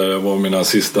Kiel-tiden då, där jag var mina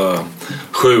sista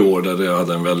 7 år, där jag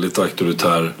hade en väldigt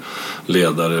auktoritär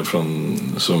ledare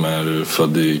som är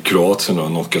född i Kroatien då,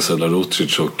 Noka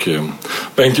Sedarusic, och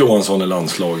Bengt Johansson i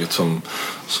landslaget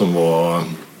som var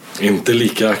inte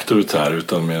lika auktoritär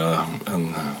utan mer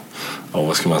en, ja,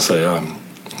 vad ska man säga,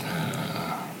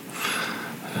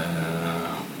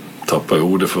 tappar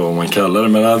ordet för vad man kallar det,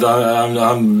 men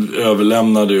han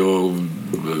överlämnade och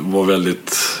var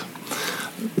väldigt,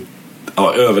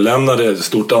 ja, överlämnade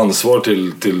stort ansvar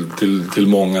till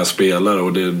många spelare,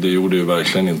 och det gjorde ju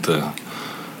verkligen inte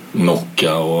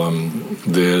Noka. Och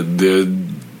det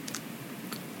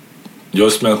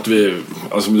just med att vi,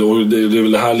 alltså det är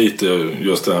väl det här lite,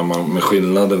 just det här med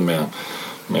skillnaden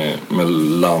med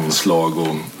landslag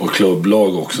och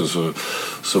klubblag också,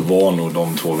 så var nog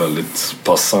de två väldigt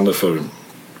passande för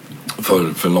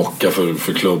Noka,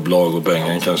 för klubblag, och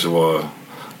Bengan kanske var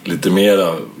lite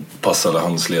mera passade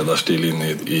hans ledarstil in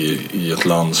i ett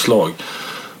landslag.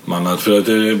 Men för att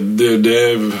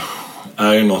det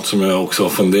är ju något som jag också har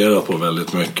funderat på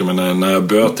väldigt mycket, men när jag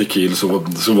böt i Kiel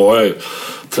så var jag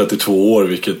 32 år,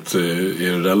 vilket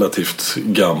är relativt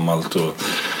gammalt, och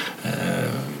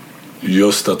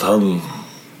just att han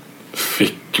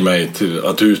fick mig till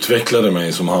att utveckla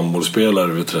mig som handbollsspelare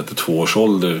vid 32 års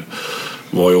ålder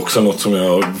var ju också något som jag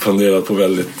har funderat på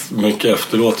väldigt mycket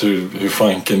efteråt, hur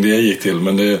fanken det gick till,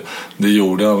 men det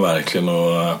gjorde han verkligen.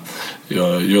 Och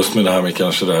just med det här med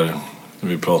kanske det här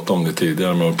vi pratade om det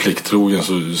tidigare med plikttrogen,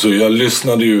 så jag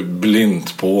lyssnade ju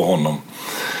blint på honom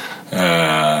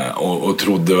och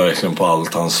trodde verkligen på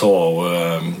allt han sa, och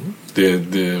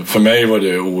för mig var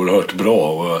det oerhört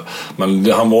bra, men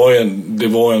det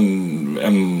var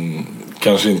en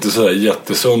kanske inte så där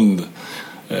jättesund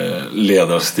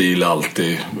ledarstil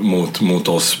alltid mot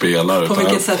oss spelare. På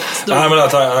vilket sätt då? Nej, men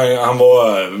att han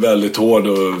var väldigt hård,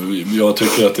 och jag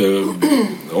tycker att det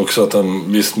också att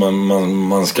visst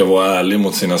man ska vara ärlig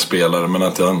mot sina spelare, men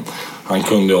att han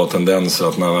kunde ha tendenser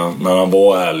att när han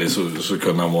var ärlig så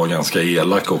kunde han vara ganska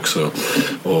elak också,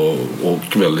 och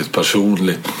väldigt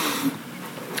personlig.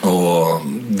 Och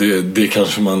det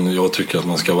kanske jag tycker att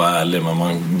man ska vara ärlig, men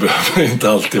man behöver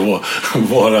inte alltid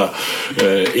vara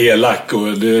elak, och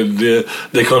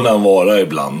det kunde han vara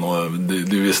ibland, och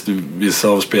vissa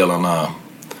av spelarna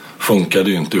funkade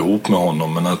ju inte ihop med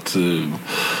honom, men att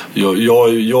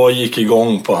jag gick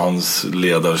igång på hans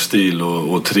ledarstil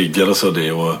och triggades av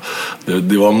det, och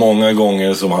det var många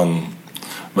gånger som han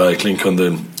verkligen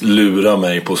kunde lura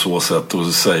mig på så sätt och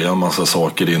säga en massa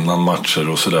saker innan matcher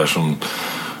och sådär som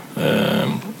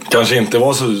kanske inte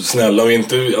var så snälla, och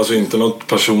inte något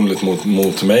personligt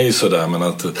mot mig sådär, men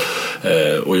att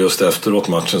och just efteråt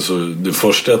matchen, så det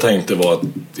första jag tänkte var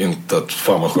inte att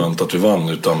fan vad skönt att vi vann,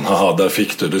 utan haha, där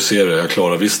fick du ser det, jag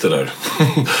klarar visst det där.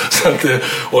 Så att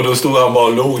och då stod han bara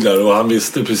och låg där, och han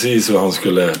visste precis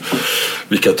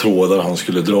vilka trådar han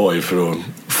skulle dra i för att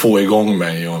få igång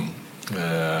mig, och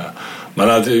men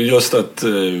att just att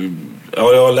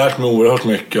jag har lärt mig oerhört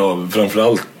mycket av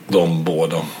framförallt de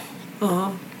båda.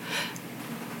 Ja.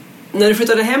 När du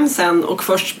flyttade hem sen och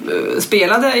först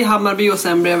spelade i Hammarby och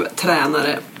sen blev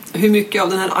tränare, hur mycket av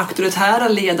den här auktoritära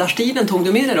ledarstilen tog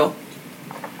du med dig då?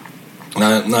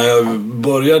 När jag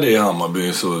började i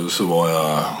Hammarby så var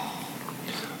jag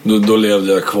då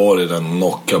levde jag kvar i den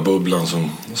Nocka-bubblan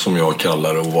som jag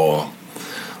kallar det, och var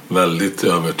väldigt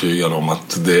övertygad om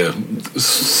att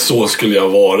så skulle jag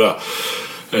vara.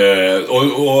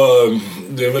 Och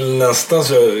det är väl nästan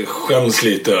så jag skäms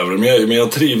lite över, men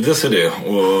jag trivdes i det,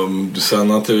 och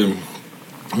sen att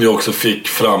vi också fick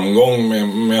framgång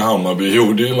med Hammarby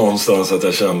gjorde ju någonstans att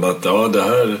jag kände att ja,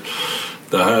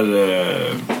 det här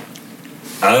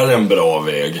är en bra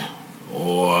väg.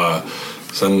 Och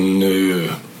sen nu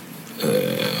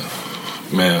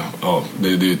det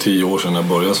är ju 10 år sedan jag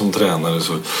började som tränare,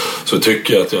 så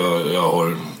tycker jag att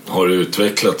jag har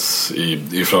utvecklats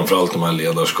i framförallt de här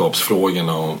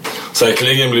ledarskapsfrågorna, och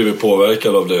säkerligen blivit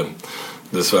påverkad av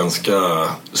det svenska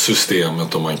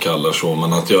systemet, om man kallar så,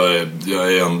 men att jag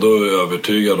är ändå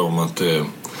övertygad om att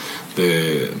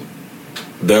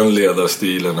den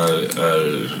ledarstilen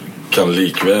kan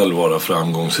likväl vara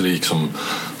framgångsrik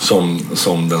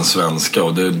som den svenska,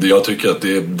 och jag tycker att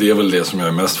det är väl det som jag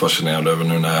är mest fascinerad över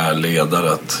nu när jag är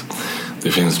ledare, att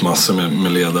det finns massor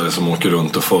med ledare som åker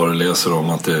runt och föreläser om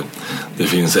att det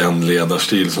finns en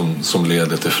ledarstil som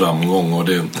leder till framgång, och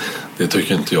det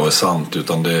tycker inte jag är sant,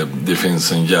 utan det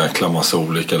finns en jäkla massa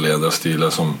olika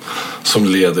ledarstilar som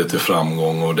leder till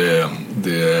framgång, och det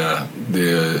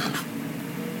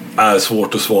är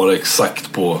svårt att svara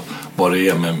exakt på vad det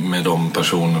är med de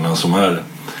personerna som är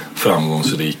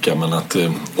framgångsrika, men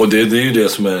och det är ju det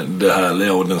som är det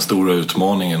härliga och den stora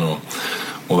utmaningen,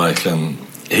 och verkligen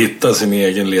hitta sin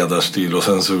egen ledarstil, och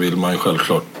sen så vill man ju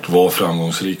självklart vara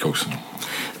framgångsrik också.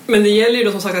 Men det gäller ju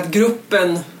då som sagt att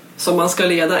gruppen som man ska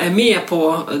leda är med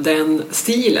på den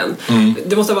stilen.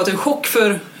 Det måste ha varit en chock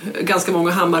för ganska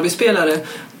många Hammarby-spelare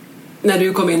när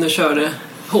du kom in och körde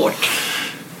hårt.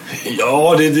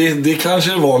 Ja, det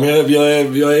kanske det var, men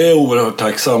jag är oerhört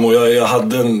tacksam, och jag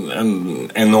hade en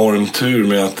enorm tur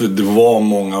med att det var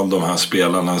många av de här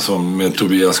spelarna som med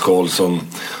Tobias Karlsson,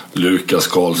 Lukas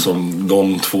Karlsson,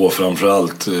 de två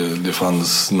framförallt. Det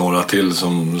fanns några till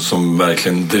som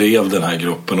verkligen drev den här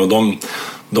gruppen, och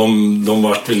de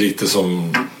vart väl lite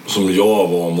som jag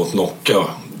var mot Nocka.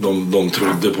 De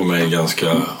trodde på mig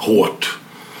ganska hårt,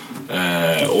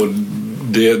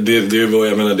 och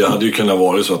jag menar, det hade ju kunnat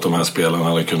vara så att de här spelarna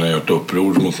hade kunnat gjort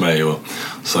uppror mot mig och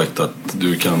sagt att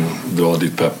du kan dra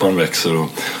dit pepparn växer, och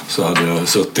så hade jag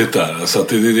suttit där. Så att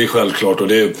det är självklart, och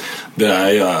det är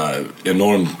jag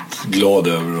enormt glad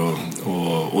över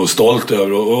och stolt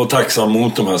över, och tacksam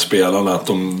mot de här spelarna att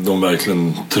de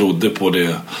verkligen trodde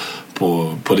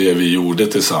på det vi gjorde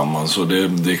tillsammans. Och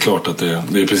det är klart att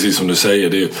det är precis som du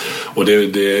säger,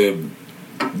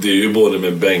 det är ju både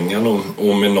med Bengan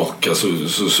och med Nocka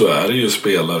så är det ju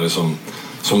spelare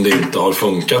som det inte har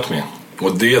funkat med.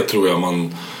 Och det tror jag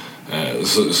man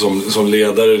som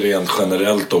ledare rent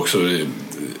generellt också,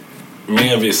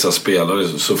 med vissa spelare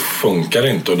så funkar det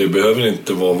inte, och det behöver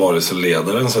inte vara vare sig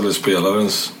ledarens eller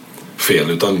spelarens fel,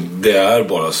 utan det är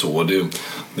bara så. Det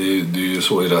är ju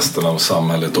så i resten av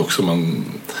samhället också.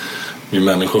 Vi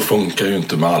människor funkar ju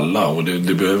inte med alla, och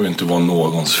det behöver inte vara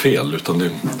någons fel,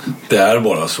 utan det är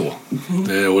bara så.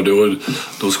 Och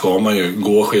då ska man ju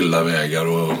gå skilda vägar,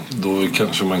 och då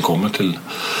kanske man kommer till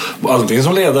antingen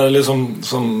som ledare eller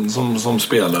som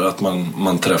spelare att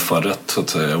man träffar rätt, så att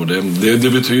säga. Och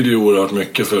det betyder ju oerhört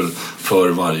mycket för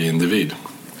varje individ.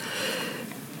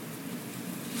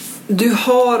 Du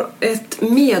har ett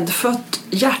medfött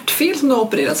hjärtfel som du har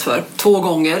opererats för 2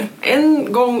 gånger.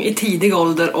 En gång i tidig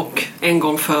ålder och en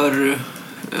gång för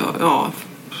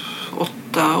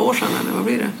 8 år sedan, eller vad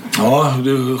blir det? Ja, det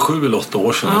är 7 eller 8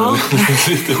 år sedan. Ja. Jag är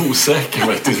lite osäker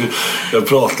faktiskt. Jag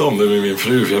pratade om det med min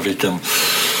fru, för jag fick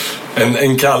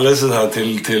en kallelse här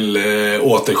till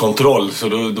återkontroll, så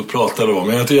då pratade jag om.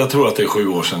 Men jag tror att det är 7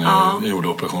 år sedan jag gjorde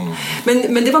operationen.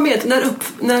 Men det var med,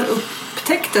 när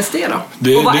upptäcktes det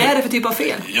då? Och vad är det för typ av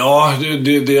fel? Ja,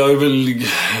 det är väl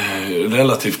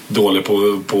relativt dålig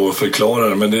på att förklara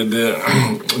det, men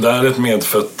det är ett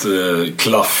medfött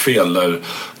klafffel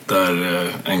där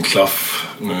en klaff,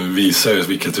 nu visar jag,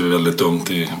 vilket är väldigt dumt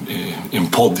i en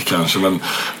podd kanske, men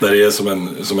där det är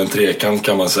som en trekant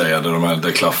kan man säga,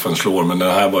 där klaffen slår, men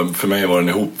det här för mig var en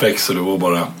ihopväxt, så det var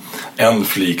bara en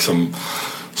flik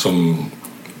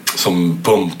som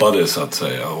pumpade, så att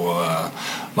säga, och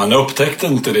man upptäckte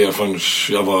inte det förrän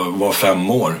jag var 5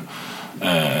 år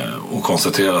och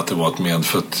konstaterade att det var ett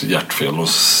medfött hjärtfel, och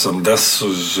sen dess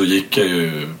så gick jag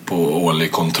ju på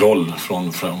årlig kontroll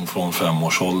från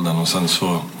 5-årsåldern, och sen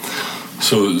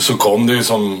så kom det ju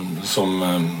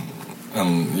som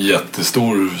en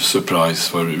jättestor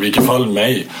surprise för i vilket fall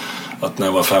mig, att när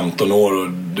jag var 15 år, och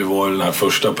det var den här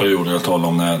första perioden jag talade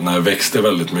om när jag växte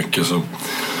väldigt mycket,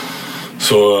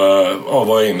 så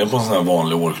var jag inne på en sån här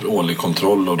vanlig årlig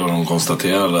kontroll, och då de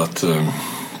konstaterade att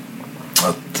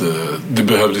det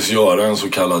behövdes göra en så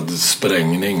kallad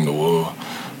sprängning då, och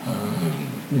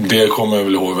det kommer jag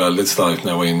väl ihåg väldigt starkt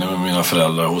när jag var inne med mina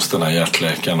föräldrar hos den här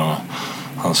hjärtläkaren, och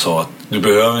han sa att du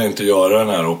behöver inte göra den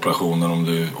här operationen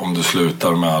om du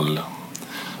slutar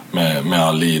med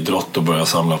all idrott och börjar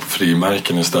samla på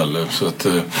frimärken istället. Så att,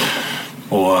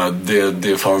 och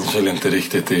det fanns väl inte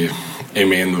riktigt i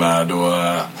min värld. Och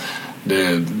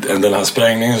den här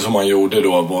sprängningen som man gjorde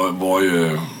då var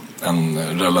ju en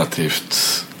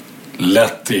relativt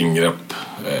lätt ingrepp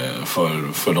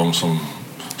för de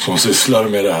som sysslar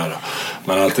med det här.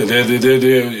 Men att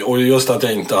och just att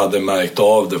jag inte hade märkt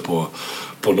av det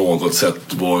på något sätt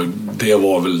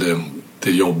var väl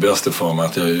det jobbigaste för mig.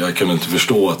 Att jag kunde inte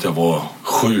förstå att jag var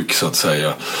sjuk, så att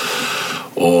säga.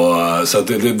 Och så att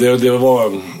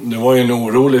det var ju en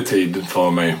orolig tid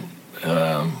för mig.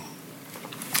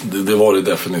 Det var det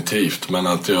definitivt. Men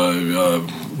att jag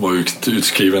var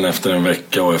utskriven efter en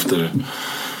vecka, och efter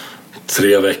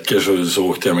 3 veckor så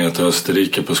åkte jag med till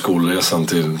Österrike på skolresan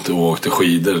och åkte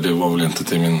skidor. Det var väl inte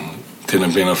till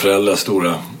mina föräldrars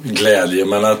stora glädje,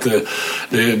 men att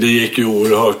det gick ju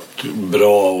oerhört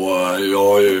bra, och jag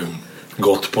har ju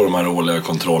gått på de här årliga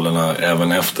kontrollerna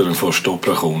även efter den första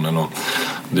operationen. Och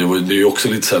det är ju också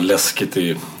lite så här läskigt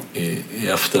i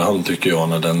efterhand, tycker jag,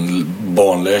 när den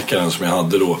barnläkaren som jag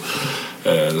hade då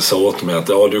sa åt mig att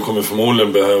du kommer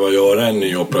förmodligen behöva göra en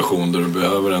ny operation där du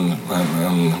behöver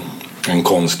en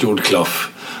konstgjord klaff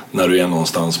när du är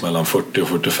någonstans mellan 40 och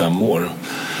 45 år.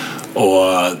 Och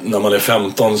när man är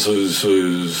 15 så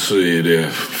är det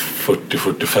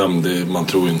 40-45, man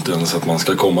tror inte ens att man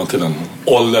ska komma till den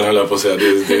åldern, höll jag på att säga.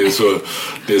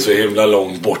 Det är så himla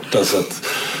långt borta, så att,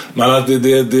 men att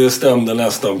det stämde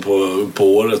nästan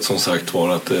på året, som sagt var,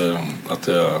 att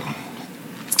jag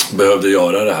behövde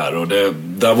göra det här. Och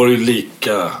där var det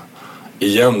lika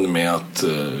igen med att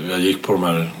jag gick på de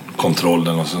här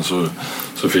kontrollerna, och sen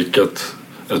så fick jag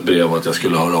ett brev att jag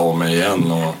skulle höra av mig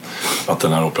igen, och att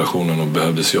den här operationen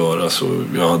behövdes göras. Så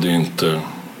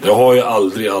jag har ju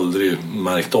aldrig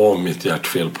märkt av mitt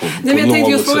hjärtfel på Nej, men jag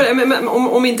tänkte just sätt. Men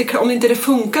om inte det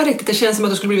funkar riktigt, det känns som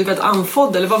att du skulle blivit väldigt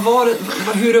andfådd, eller vad var det,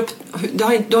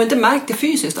 du har inte märkt det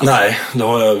fysiskt alltså? Nej,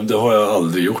 det har jag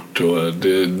aldrig gjort, och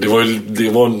det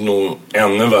var nog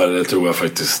ännu värre, tror jag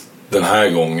faktiskt, den här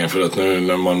gången. För att nu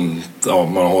när man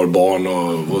har barn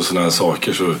och såna här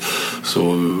saker, så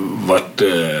vart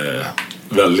det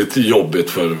väldigt jobbigt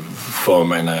för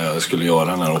mig när jag skulle göra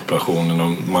den här operationen.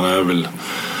 Och man är väl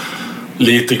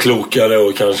lite klokare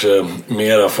och kanske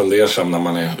mera fundersam när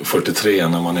man är 43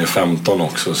 än när man är 15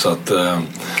 också. Så att,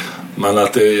 men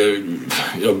att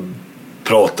jag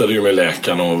pratade ju med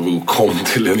läkaren och kom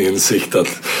till en insikt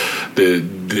att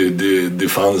det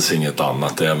fanns inget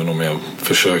annat, även om jag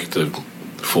försökte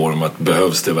få dem att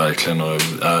behövs det verkligen, och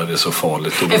är det så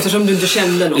farligt. Eftersom du inte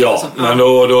kände något. Ja, alltså. Men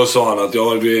då sa han att det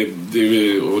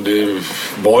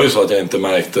var ju så att jag inte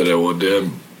märkte det, och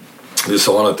det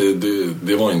sa han att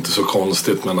det var inte så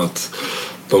konstigt, men att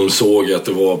de såg att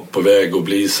det var på väg att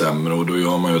bli sämre, och då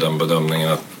gör man ju den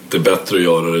bedömningen att det är bättre att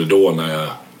göra det då när jag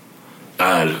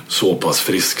är så pass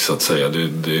frisk, så att säga.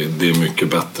 Det är mycket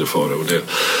bättre för det. Och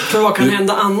för vad kan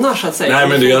hända annars, så att säga? Nej,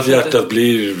 men det är att hjärtat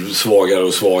blir svagare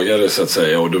och svagare, så att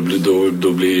säga, och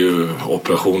då blir ju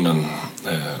operationen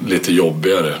lite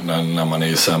jobbigare när man är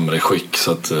i sämre skick,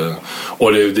 så att,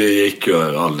 och det gick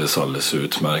ju alldeles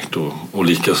utmärkt, och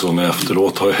likaså med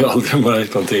efteråt har jag aldrig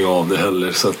märkt någonting av det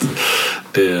heller, så att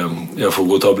jag får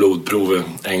gå och ta blodprover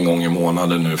en gång i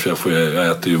månaden nu, för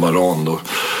jag äter ju varan då,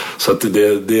 så att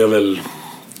det är väl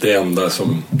det enda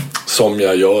som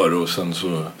jag gör, och sen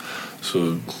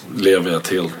så lever jag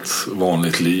ett helt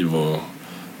vanligt liv och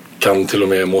kan till och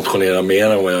med motionera mer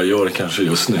än vad jag gör kanske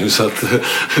just nu, så att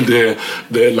det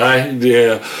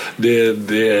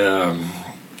är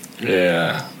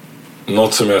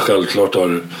något som jag självklart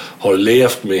har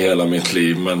levt med hela mitt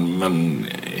liv, men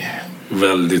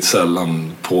väldigt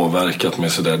sällan påverkat mig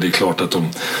sådär. Det är klart att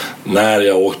när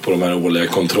jag åkt på de här årliga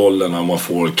kontrollerna och man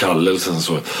får kallelsen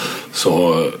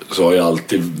så har jag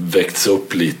alltid väckts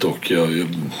upp lite, och jag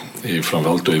är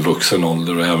framförallt då i vuxen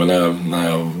ålder, och även när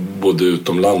jag bodde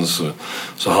utomlands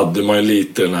så hade man ju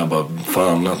lite den här bara,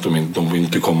 fan att de vill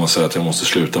inte komma och säga att jag måste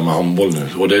sluta med handboll nu.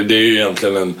 Och det är ju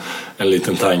egentligen en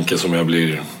liten tanke som jag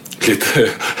blir lite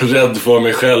rädd för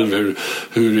mig själv,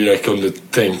 hur jag kunde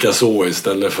tänka så,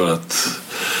 istället för att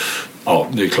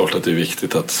det är klart att det är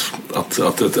viktigt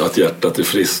att hjärtat är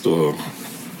friskt och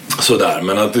sådär,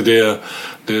 men att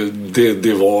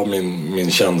det var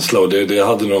min känsla, och det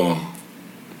hade nog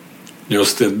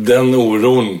just den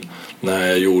oron när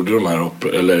jag gjorde de här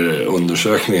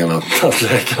undersökningarna, att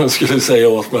läkaren skulle säga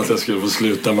åt mig att jag skulle få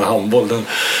sluta med handboll,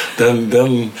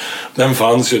 den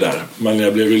fanns ju där. Men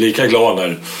jag blev ju lika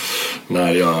glad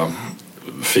när jag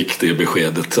fick det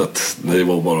beskedet, att det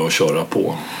var bara att köra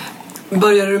på.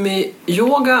 Började du med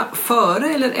yoga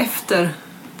före eller efter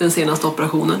den senaste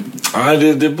operationen? Nej,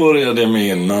 det började med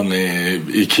innan.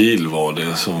 I Kiel var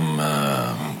det som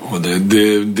Och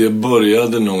det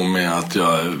började nog med att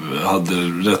jag hade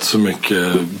rätt så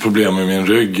mycket problem med min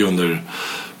rygg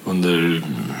under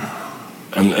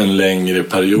en längre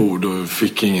period och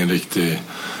fick ingen riktig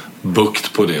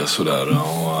bukt på det sådär.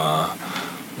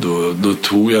 Och då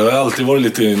tog jag har alltid varit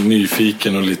lite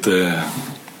nyfiken och lite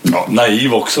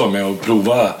naiv också med att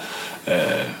prova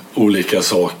olika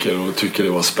saker och tycker det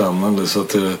var spännande. Så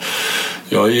att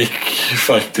jag gick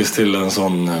faktiskt till en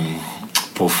sån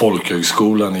på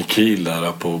folkhögskolan i Kiel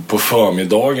där på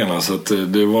förmiddagarna. Så att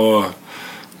det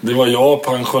var jag,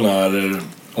 pensionärer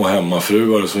och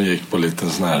hemmafruar som gick på lite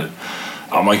sån här,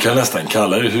 man kan nästan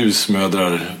kalla det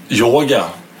husmödrar-yoga.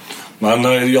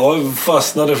 Men jag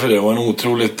fastnade för det. Det var en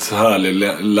otroligt härlig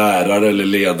lärare eller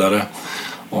ledare.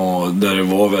 Och där det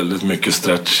var väldigt mycket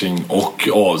stretching och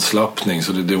avslappning.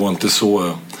 Så det var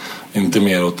inte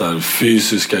mer åt den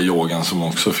fysiska yogan som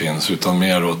också finns. Utan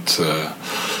mer åt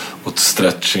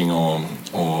stretching och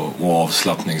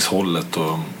avslappningshållet.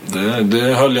 Och det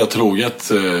höll jag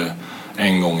troget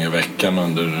en gång i veckan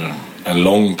under en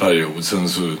lång period. Sen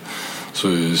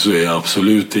så är jag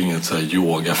absolut inget så här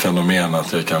yogafenomen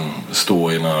att jag kan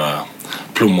stå i några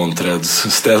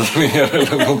plommonträdsställningar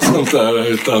eller något sånt där,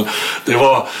 utan det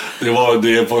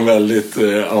är på en väldigt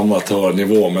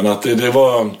amatörnivå, men att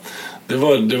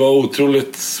det var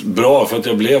otroligt bra för att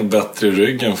jag blev bättre i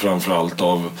ryggen framförallt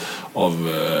av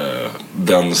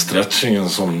den stretchingen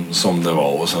som det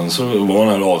var, och sen så var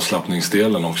den här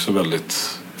avslappningsdelen också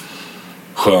väldigt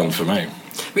skön för mig.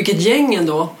 Vilket gäng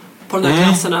ändå på de där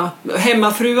klasserna.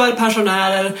 Hemmafruar,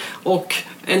 pensionärer och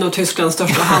en av Tysklands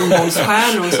största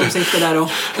handbollsstjärnor som sitter där och...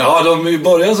 Ja, i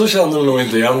början så kände de nog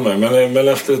inte igen mig, men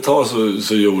efter ett tag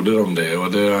så gjorde de det.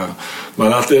 Och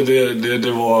men att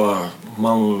det var...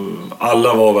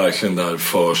 alla var verkligen där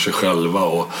för sig själva,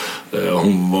 och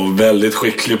hon var väldigt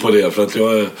skicklig på det, för att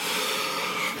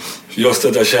just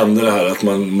att jag kände det här att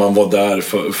man var där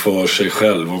för sig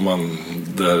själv, och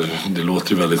det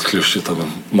låter ju väldigt klyschigt att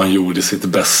man gjorde sitt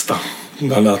bästa,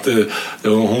 men att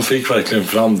hon fick verkligen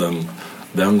fram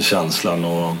den känslan,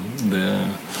 och det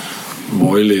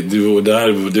var ju lite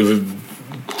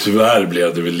tyvärr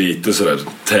blev det väl lite sådär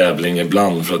tävling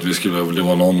ibland, för att det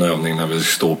var någon övning när vi skulle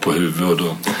stå på huvudet,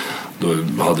 och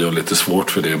då hade jag lite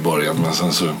svårt för det i början, men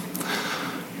sen så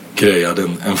grejade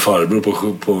en farbror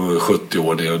på 70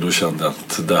 år det, och då kände jag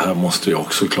att det här måste jag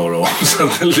också klara av. Så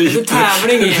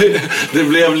det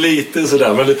blev lite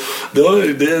sådär, men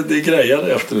det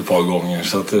grejade efter ett par gånger,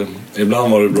 så att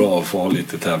ibland var det bra att få ha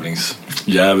lite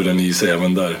tävlingsdjävulen i sig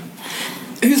även där.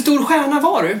 Hur stor stjärna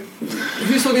var du?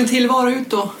 Hur såg din tillvaro ut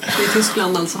då i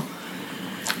Tyskland alltså?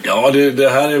 Ja, det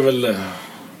här är väl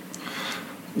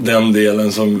den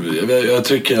delen som jag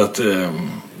tycker att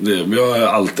jag har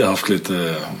alltid haft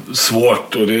lite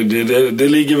svårt, och det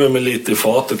ligger väl med lite i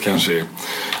fatet kanske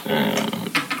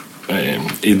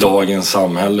i dagens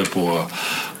samhälle och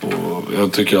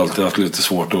jag tycker jag alltid haft lite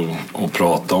svårt att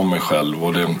prata om mig själv,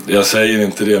 och jag säger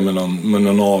inte det med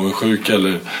någon avundsjuka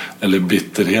eller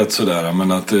bitterhet sådär,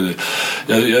 men att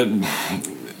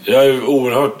jag är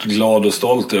oerhört glad och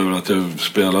stolt över att jag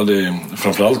spelade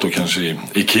framförallt då kanske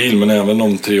i Kiel, men även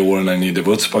de 3 åren i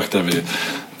Niederwurzbach där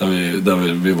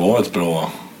vi var ett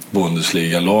bra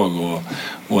Bundesliga-lag,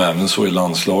 och även så i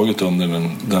landslaget under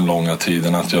den långa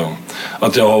tiden att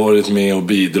jag har varit med och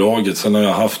bidragit. Sen har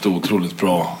jag haft otroligt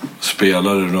bra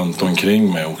spelare runt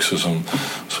omkring mig också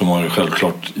som har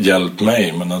självklart hjälpt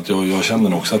mig, men att jag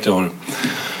känner också att jag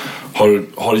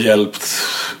har hjälpt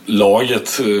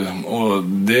laget, och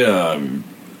det är jag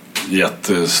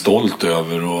jättestolt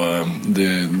över, och det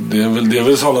är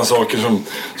väl sådana saker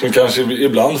som kanske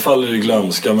ibland faller i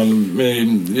glömska,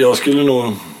 men jag skulle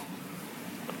nog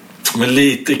med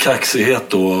lite kaxighet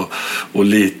då, och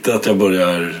lite att jag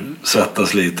börjar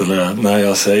svettas lite när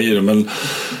jag säger det, men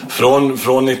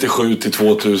från 97 till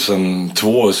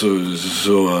 2002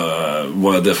 så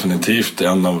var jag definitivt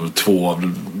en av 2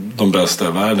 av de bästa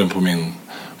i världen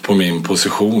på min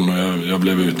position, och jag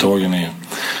blev uttagen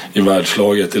i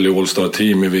världslaget eller All-Star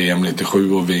Team i VM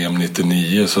 97 och VM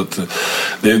 99, så att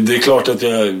det är klart att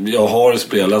jag har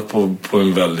spelat på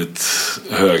en väldigt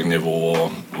hög nivå,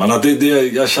 men att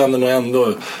jag känner nog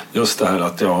ändå just det här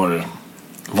att jag har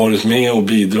varit med och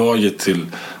bidragit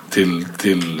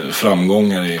till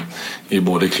framgångar i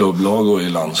både klubblag och i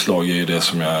landslag, är det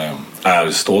som jag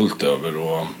är stolt över.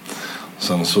 Och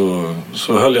sen så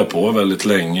höll jag på väldigt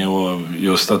länge, och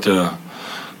just att jag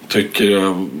tycker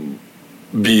jag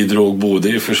bidrog både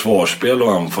i försvarsspel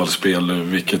och anfallsspel,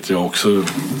 vilket jag också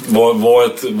var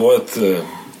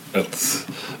ett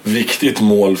viktigt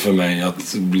mål för mig,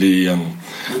 att bli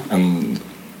en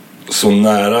så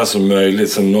nära som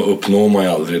möjligt. Sen uppnår man ju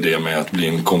aldrig det med att bli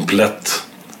en komplett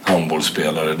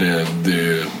handbollsspelare.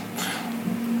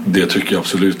 Det tycker jag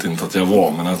absolut inte att jag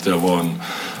var. Men att jag var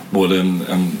både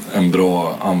en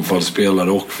bra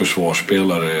anfallsspelare och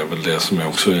försvarsspelare är väl det som jag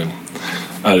också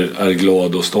är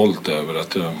glad och stolt över.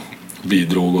 Att jag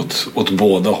bidrog åt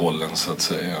båda hållen, så att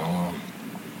säga.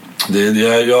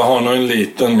 Jag har nog en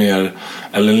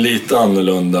lite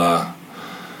annorlunda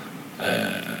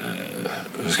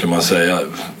hur ska man säga,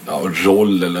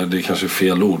 roll, eller det är kanske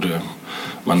fel ord.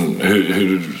 Men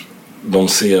hur de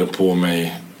ser på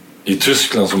mig i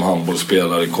Tyskland som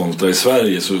handbollsspelare kontra i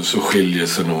Sverige, så skiljer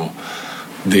sig nog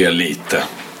det lite.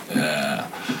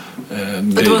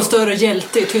 Men du var en större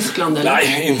hjälte i Tyskland, eller?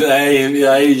 Nej,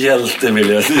 jag är hjälte, vill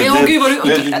jag.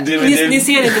 Ni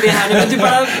ser inte det här nu, men du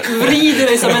bara vrider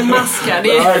dig som en mask här.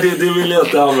 Nej, det vill jag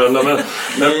inte använda.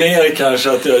 Men mer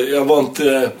kanske att jag var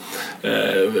inte...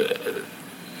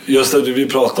 Just att vi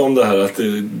pratade om det här, att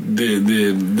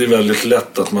det är väldigt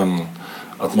lätt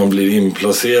att man blir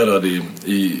inplacerad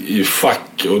i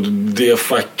fack. Och det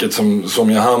facket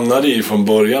som jag hamnade i från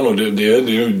början, och det är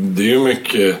ju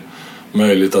mycket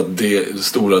möjligt att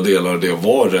stora delar av det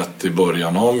var rätt i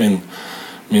början av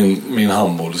min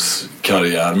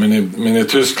handbollskarriär. Men i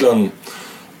Tyskland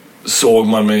såg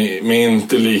man mig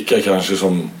inte lika kanske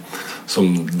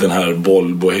som den här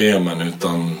bollbohemen,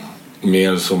 utan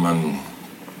mer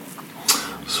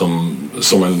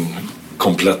som en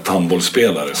komplett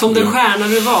handbollsspelare. Som den stjärna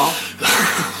du var.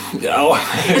 Ja.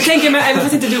 Jag tänker mig, även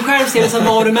fast inte du själv ser det som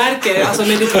varumärke, alltså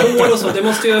med ditt hår och så, det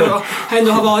måste ju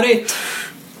ändå ha varit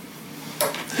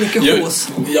mycket hås.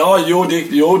 Det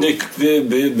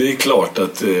är klart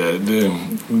att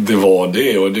det var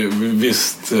det, och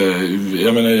visst,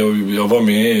 jag menar, jag var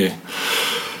med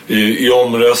i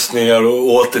omröstningar, och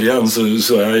återigen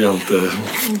så är jag inte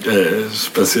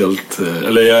speciellt,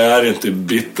 eller jag är inte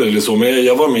bitter eller så, men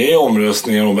jag var med i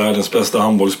omröstningar om världens bästa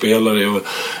handbollsspelare, och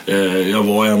jag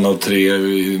var en av 3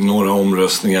 i några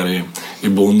omröstningar i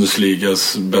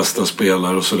Bundesligas bästa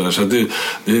spelare och sådär, så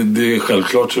det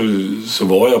självklart så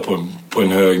var jag på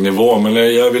en hög nivå,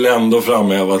 men jag vill ändå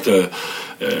framhäva att jag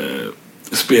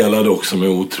spelade också med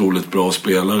otroligt bra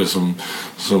spelare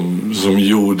som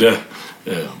gjorde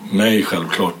mig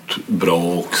självklart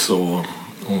bra också, och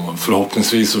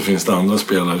förhoppningsvis så finns det andra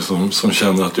spelare som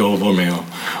känner att jag var med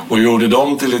och gjorde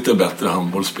dem till lite bättre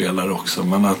handbollsspelare också,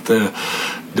 men att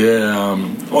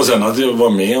och sen att jag var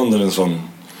med under en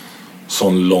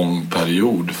sån lång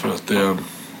period, för att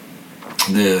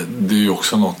det är ju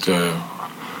också något jag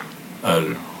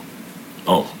är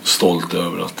stolt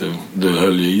över, att det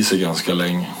höll i sig ganska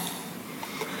länge.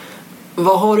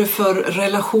 Vad har du för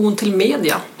relation till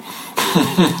media?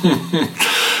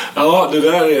 Ja, det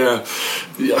där är...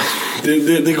 Ja,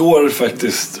 det går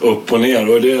faktiskt upp och ner.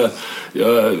 Och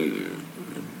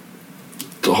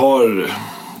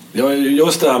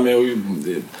just det här med...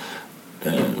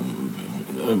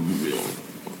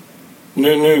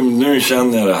 Nu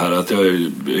känner jag det här att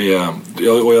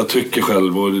jag tycker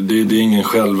själv, och det är ingen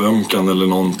självömkan eller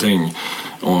någonting.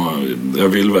 Och jag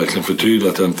vill verkligen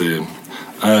förtydliga att jag inte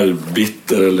är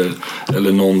bitter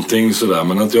eller någonting sådär,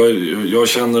 men att jag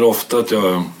känner ofta att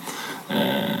jag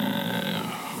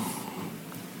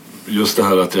just det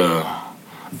här att jag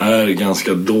är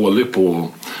ganska dålig på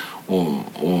och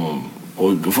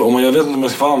jag vet inte om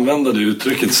jag ska få använda det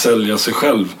uttrycket, sälja sig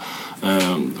själv,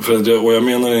 och jag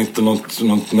menar inte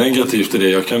något negativt i det.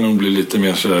 Jag kan nog bli lite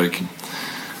mer så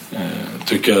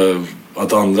tycka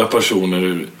att andra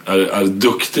personer är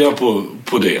duktiga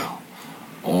på det.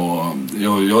 Och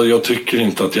jag tycker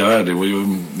inte att jag är det. Och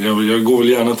jag går väl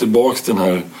gärna tillbaka till den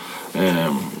här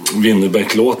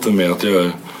Winnerbäck-låten med att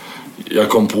jag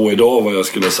kom på idag vad jag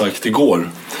skulle ha sagt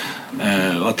igår.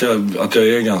 Att jag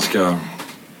är ganska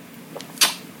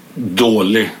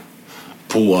dålig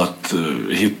på att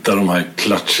hitta de här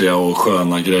klatschiga och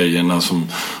sköna grejerna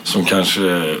som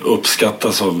kanske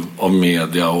uppskattas av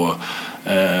media, och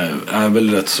är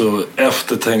väl rätt så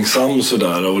eftertänksam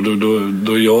sådär, och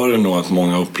då gör det nog att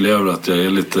många upplever att jag är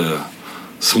lite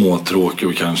småtråkig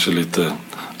och kanske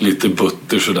lite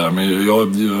butter sådär, men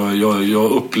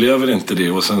jag upplever inte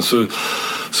det. Och sen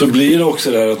så blir det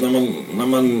också där att när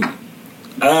man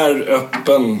är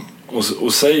öppen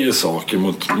och säger saker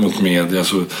mot media,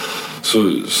 så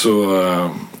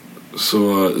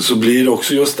blir det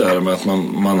också just det här med att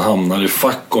man hamnar i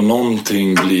fack, och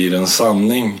någonting blir en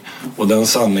sanning, och den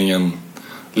sanningen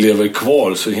lever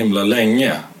kvar så himla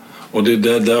länge, och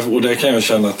det kan jag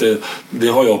känna att det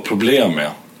har jag problem med,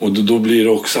 och då blir det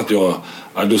också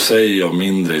att då säger jag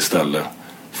mindre istället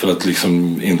för att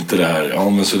liksom inte det här, ja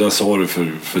men så där sa du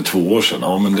för 2 år sedan.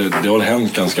 Ja men det har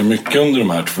hänt ganska mycket under de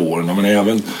här 2 åren. Men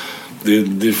även,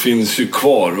 det finns ju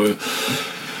kvar. Och,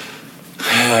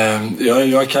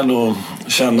 jag kan då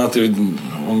känna att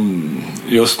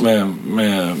just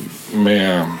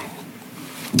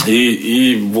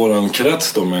i våran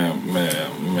krets då med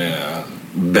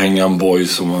Bengan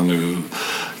Boys som man nu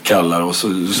kallar och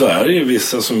så är det ju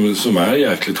vissa som är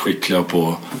jäkligt skickliga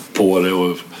på det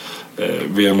och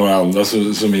vi är några andra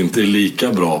som inte är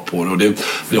lika bra på det och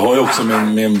det har ju också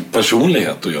med en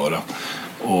personlighet att göra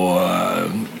och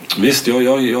visst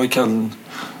jag kan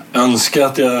önska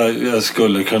att jag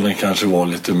skulle kunna kanske vara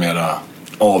lite mera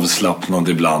avslappnad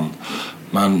ibland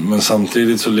men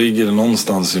samtidigt så ligger det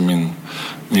någonstans i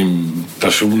min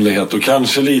personlighet och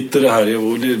kanske lite det här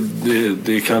och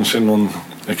det är kanske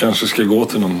jag kanske ska gå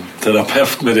till någon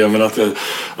terapeut med det men att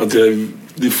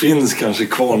det finns kanske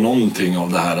kvar någonting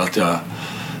av det här att jag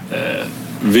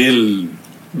vill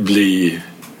bli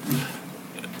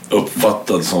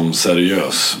uppfattad som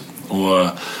seriös och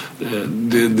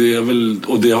det är väl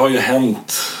och det har ju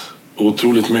hänt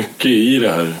otroligt mycket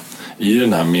i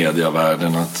den här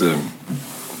medievärlden att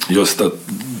just att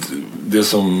det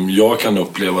som jag kan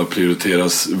uppleva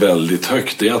prioriteras väldigt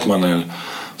högt det är att man är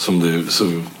som det är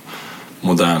så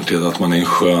modernt att man är en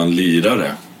skön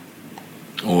lirare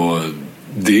och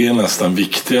det är nästan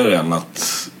viktigare än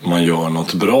att man gör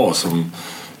något bra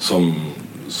som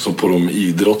på de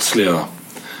idrottsliga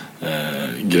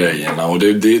grejerna och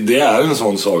det är en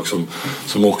sån sak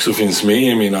som också finns med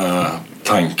i mina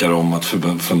tankar om att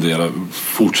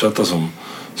fortsätta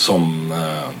som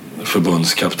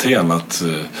förbundskapten att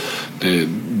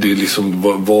det är liksom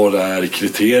vad är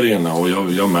kriterierna och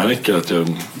jag märker att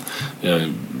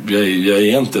jag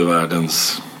är inte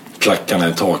världens klackarna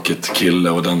i taket kille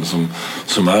och den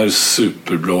som är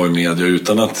superbra i media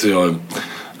utan att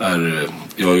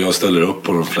jag ställer upp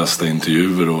på de flesta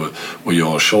intervjuer och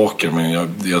gör saker men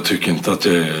jag tycker inte att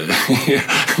jag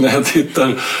nu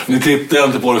tittar jag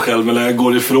inte på det själv men när jag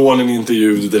går ifrån en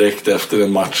intervju direkt efter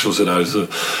en match och sådär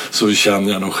så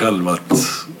känner jag nog själv att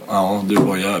ja, du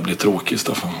var jävligt tråkig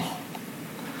Staffan.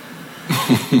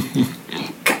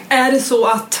 Är det så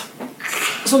att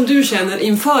som du känner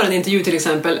inför en intervju till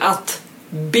exempel att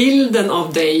bilden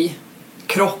av dig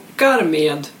krockar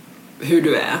med hur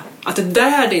du är? Att det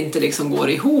där det inte liksom går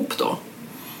ihop då?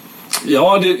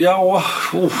 Ja,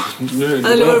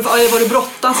 eller vad du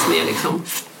brottas med liksom?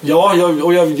 Ja,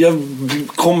 jag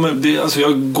kommer alltså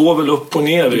jag går väl upp och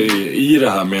ner i det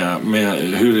här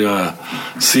med hur jag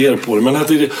ser på det. Men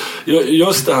att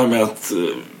just det här med att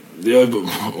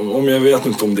om jag vet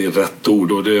inte om det är rätt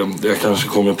ord och jag kanske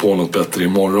kommer på något bättre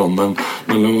imorgon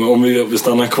men om vi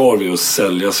stannar kvar vid att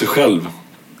sälja sig själv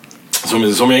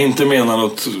som jag inte menar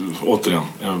något återigen,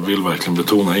 jag vill verkligen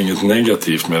betona inget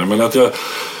negativt med det men att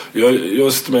jag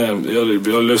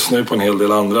lyssnar ju på en hel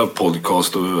del andra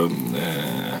podcast och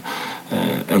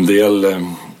en del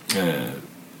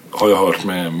har jag hört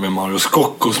med Mario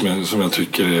Scocco som jag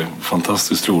tycker är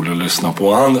fantastiskt roligt att lyssna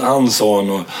på. Han sa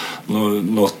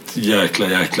något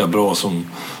jäkla bra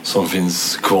som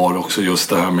finns kvar också just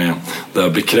det här med det här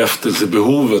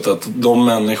bekräftelsebehovet att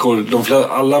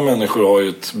alla människor har ju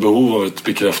ett behov av ett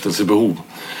bekräftelsebehov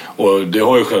och det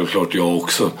har ju självklart jag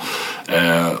också.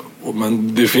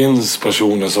 Men det finns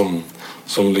personer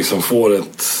som liksom får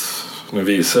nu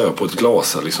visar jag på ett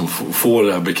glas här, liksom får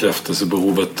det här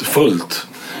bekräftelsebehovet fullt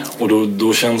och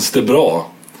då känns det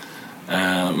bra.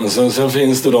 Men sen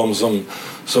finns det de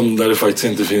som där det faktiskt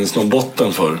inte finns någon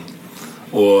botten för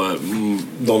och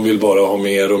de vill bara ha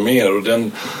mer och mer och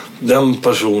den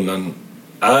personen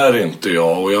är inte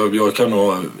jag och jag kan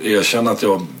nog erkänna att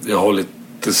jag har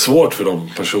lite svårt för de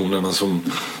personerna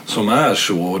som är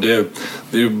så och det är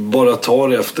ju bara att ta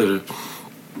det efter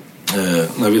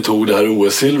när vi tog det här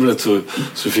OS-silvret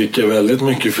så fick jag väldigt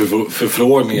mycket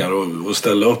förfrågningar och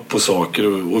ställa upp på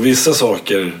saker och vissa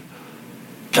saker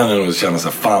kan jag nog känna så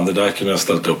här, fan det där kunde jag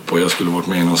ställt upp på. Jag skulle varit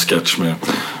med i någon sketch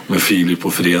med Filip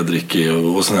och Fredrik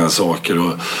och såna här saker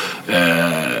och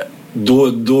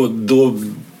då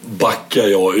backar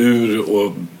jag ur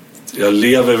och jag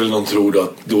lever väl någon tror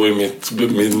att då är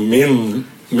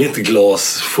mitt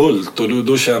glas fullt och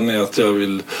då känner jag att jag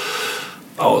vill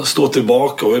stå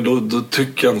tillbaka och då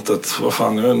tycker jag inte att vad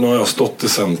fan, nu har jag stått i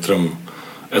centrum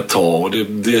ett tag och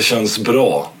det känns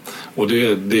bra och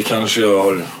det kanske jag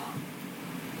har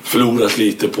förlorat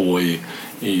lite på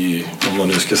i om man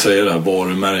nu ska säga det här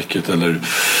varumärket eller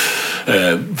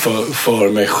för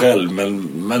mig själv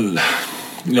men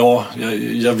ja,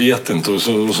 jag vet inte och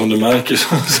som du märker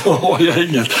så har jag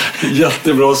inget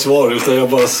jättebra svar utan jag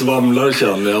bara svamlar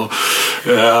känner jag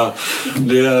Men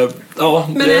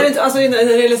är det inte, alltså, när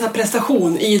det gäller så här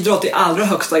prestation, idrott i allra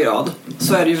högsta grad,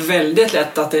 så är det ju väldigt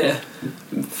lätt att det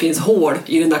finns hål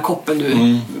i den där koppen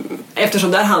nu.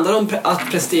 Eftersom där handlar det om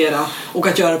att prestera och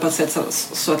att göra på ett sätt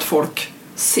så att folk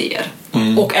ser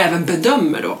och även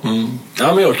bedömer då.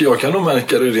 Ja, men jag kan nog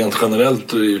märka det rent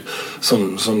generellt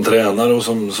som tränare och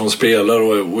som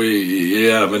spelare och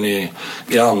även i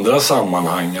andra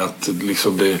sammanhang att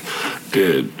liksom det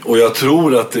och jag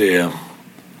tror att det är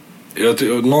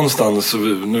någonstans,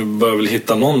 nu börjar jag väl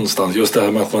hitta någonstans just det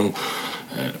här med att man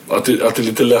att det är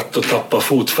lite lätt att tappa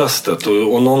fotfästet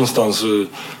och någonstans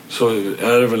så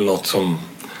är det väl något som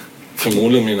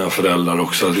förmodligen mina föräldrar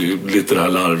också, lite det här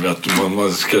larvet att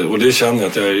man ska, och det känner jag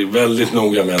att jag är väldigt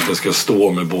noga med, att jag ska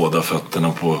stå med båda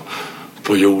fötterna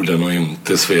på jorden och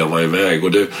inte sväva iväg,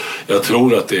 och jag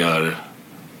tror att det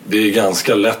är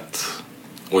ganska lätt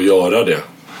att göra det,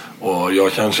 och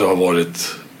jag kanske har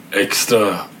varit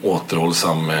extra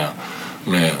återhållsam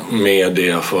med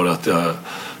det för att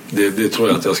det tror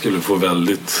jag att jag skulle få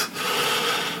väldigt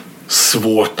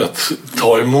svårt att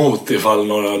ta emot ifall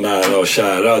några nära och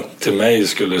kära till mig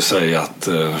skulle säga att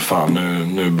fan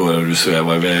nu börjar du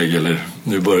sväva iväg, eller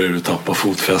nu börjar du tappa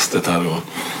fotfästet här, och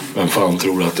vem fan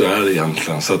tror du att du är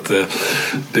egentligen? Så att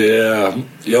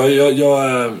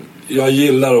jag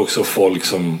gillar också folk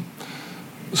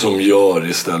som gör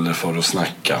istället för att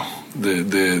snacka.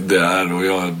 Det är, och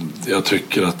jag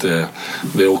tycker att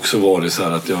det också varit så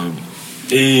här att jag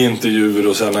i intervjuer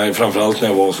och sen framförallt när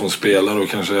jag var som spelare och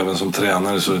kanske även som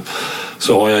tränare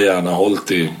så har jag gärna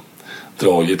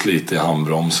dragit lite i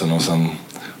handbromsen och sen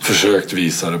försökt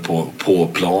visa det på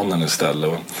planen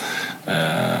istället.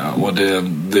 Och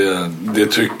det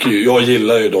tycker jag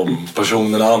gillar ju de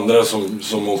personerna, andra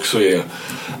som också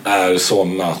är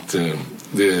sådana att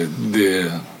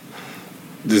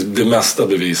det mesta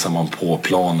bevisar man på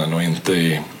planen och inte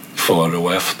i före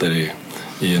och efter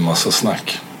i en massa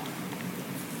snack.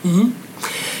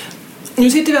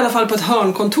 Nu sitter vi i alla fall på ett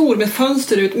hörnkontor med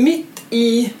fönster ut mitt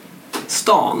i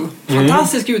stan.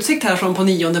 Fantastisk utsikt härifrån på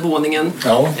 9:e våningen.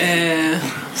 Ja.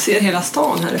 Ser hela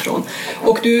stan härifrån.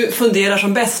 Och du funderar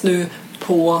som bäst nu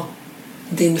på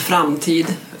din framtid,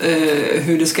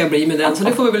 hur det ska bli med den. Så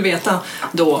det får vi väl veta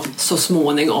då så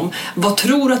småningom. Vad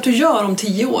tror du att du gör om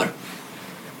 10 år?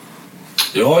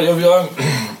 Ja,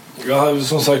 jag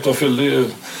som sagt jag fyllde ju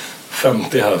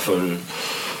 50 här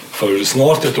för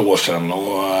snart ett år sedan,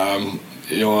 och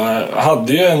jag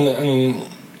hade ju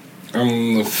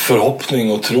en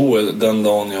förhoppning och tro den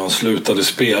dagen jag slutade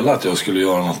spela att jag skulle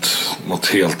göra något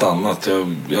helt annat.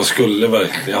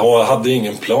 Jag hade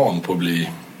ingen plan på att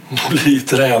bli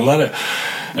tränare.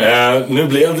 Nu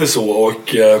blev det så,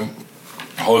 och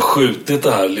har skjutit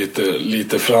det här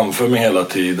lite framför mig hela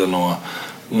tiden, och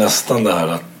nästan det här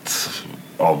att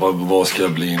vad ska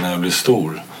jag bli när jag blir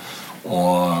stor.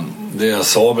 Och det jag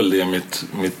sa väl det i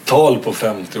mitt tal på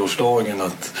 50-årsdagen,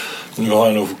 att nu har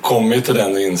jag nog kommit till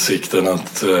den insikten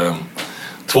att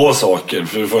 2 saker.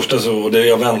 För det första så,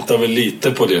 jag väntar väl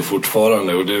lite på det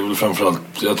fortfarande, och det är väl framförallt,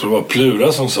 jag tror det var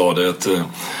Plura som sa det, att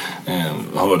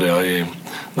hörde jag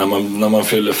när man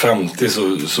fyller 50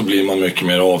 så blir man mycket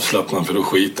mer avslappnad, för då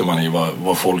skiter man i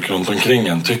vad folk runt omkring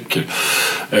en tycker.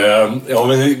 Men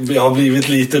jag har blivit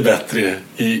lite bättre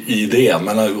i det,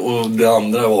 och det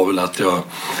andra var väl att jag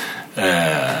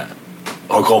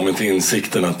har kommit till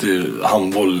insikten att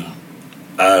handboll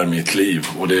är mitt liv,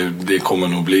 och det kommer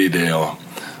nog bli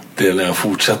det när jag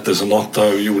fortsätter. Så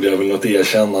gjorde jag väl något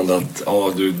erkännande att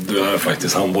du är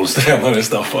faktiskt handbollstränare,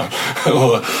 Staffan.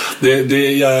 Och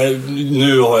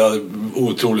nu har jag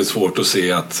otroligt svårt att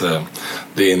se att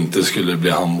det inte skulle bli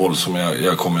handboll som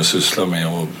jag kommer syssla med,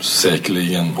 och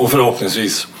säkerligen och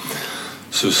förhoppningsvis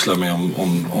syssla med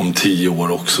om 10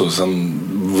 år också. Sen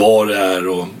vad det är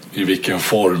och i vilken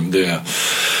form,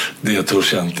 det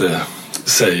törs jag inte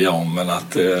säga om, men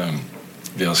att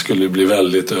jag skulle bli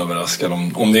väldigt överraskad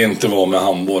om det inte var med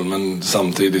handboll. Men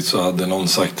samtidigt så hade någon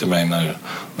sagt till mig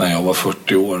när jag var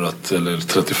 40 år eller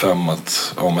 35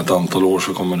 att om ett antal år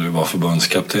så kommer du vara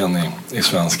förbundskapten i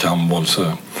svensk handboll,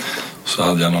 så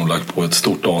hade jag nog lagt på ett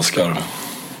stort avskarv.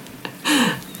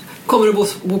 Kommer du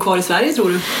bo kvar i Sverige, tror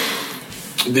du?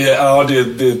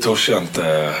 Det törs jag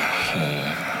inte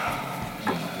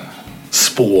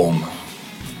spå om.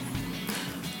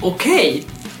 Okej,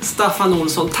 Staffan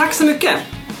Olsson, tack så mycket.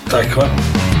 Tack själv.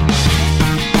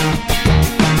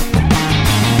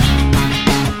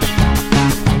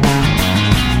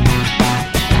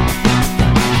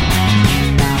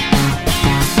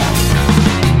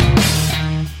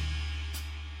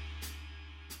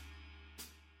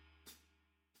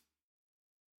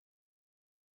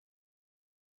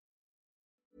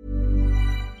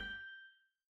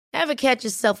 Ever catch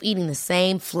yourself eating the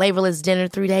same flavorless dinner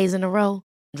 3 days in a row?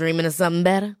 Dreaming of something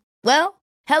better? Well,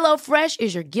 HelloFresh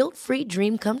is your guilt-free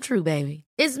dream come true, baby.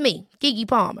 It's me, Keke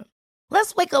Palmer.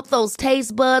 Let's wake up those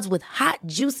taste buds with hot,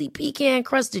 juicy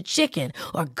pecan-crusted chicken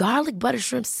or garlic butter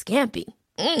shrimp scampi.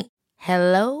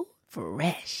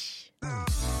 HelloFresh.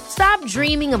 Stop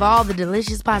dreaming of all the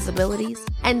delicious possibilities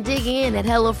and dig in at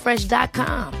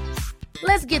HelloFresh.com.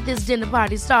 Let's get this dinner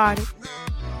party started.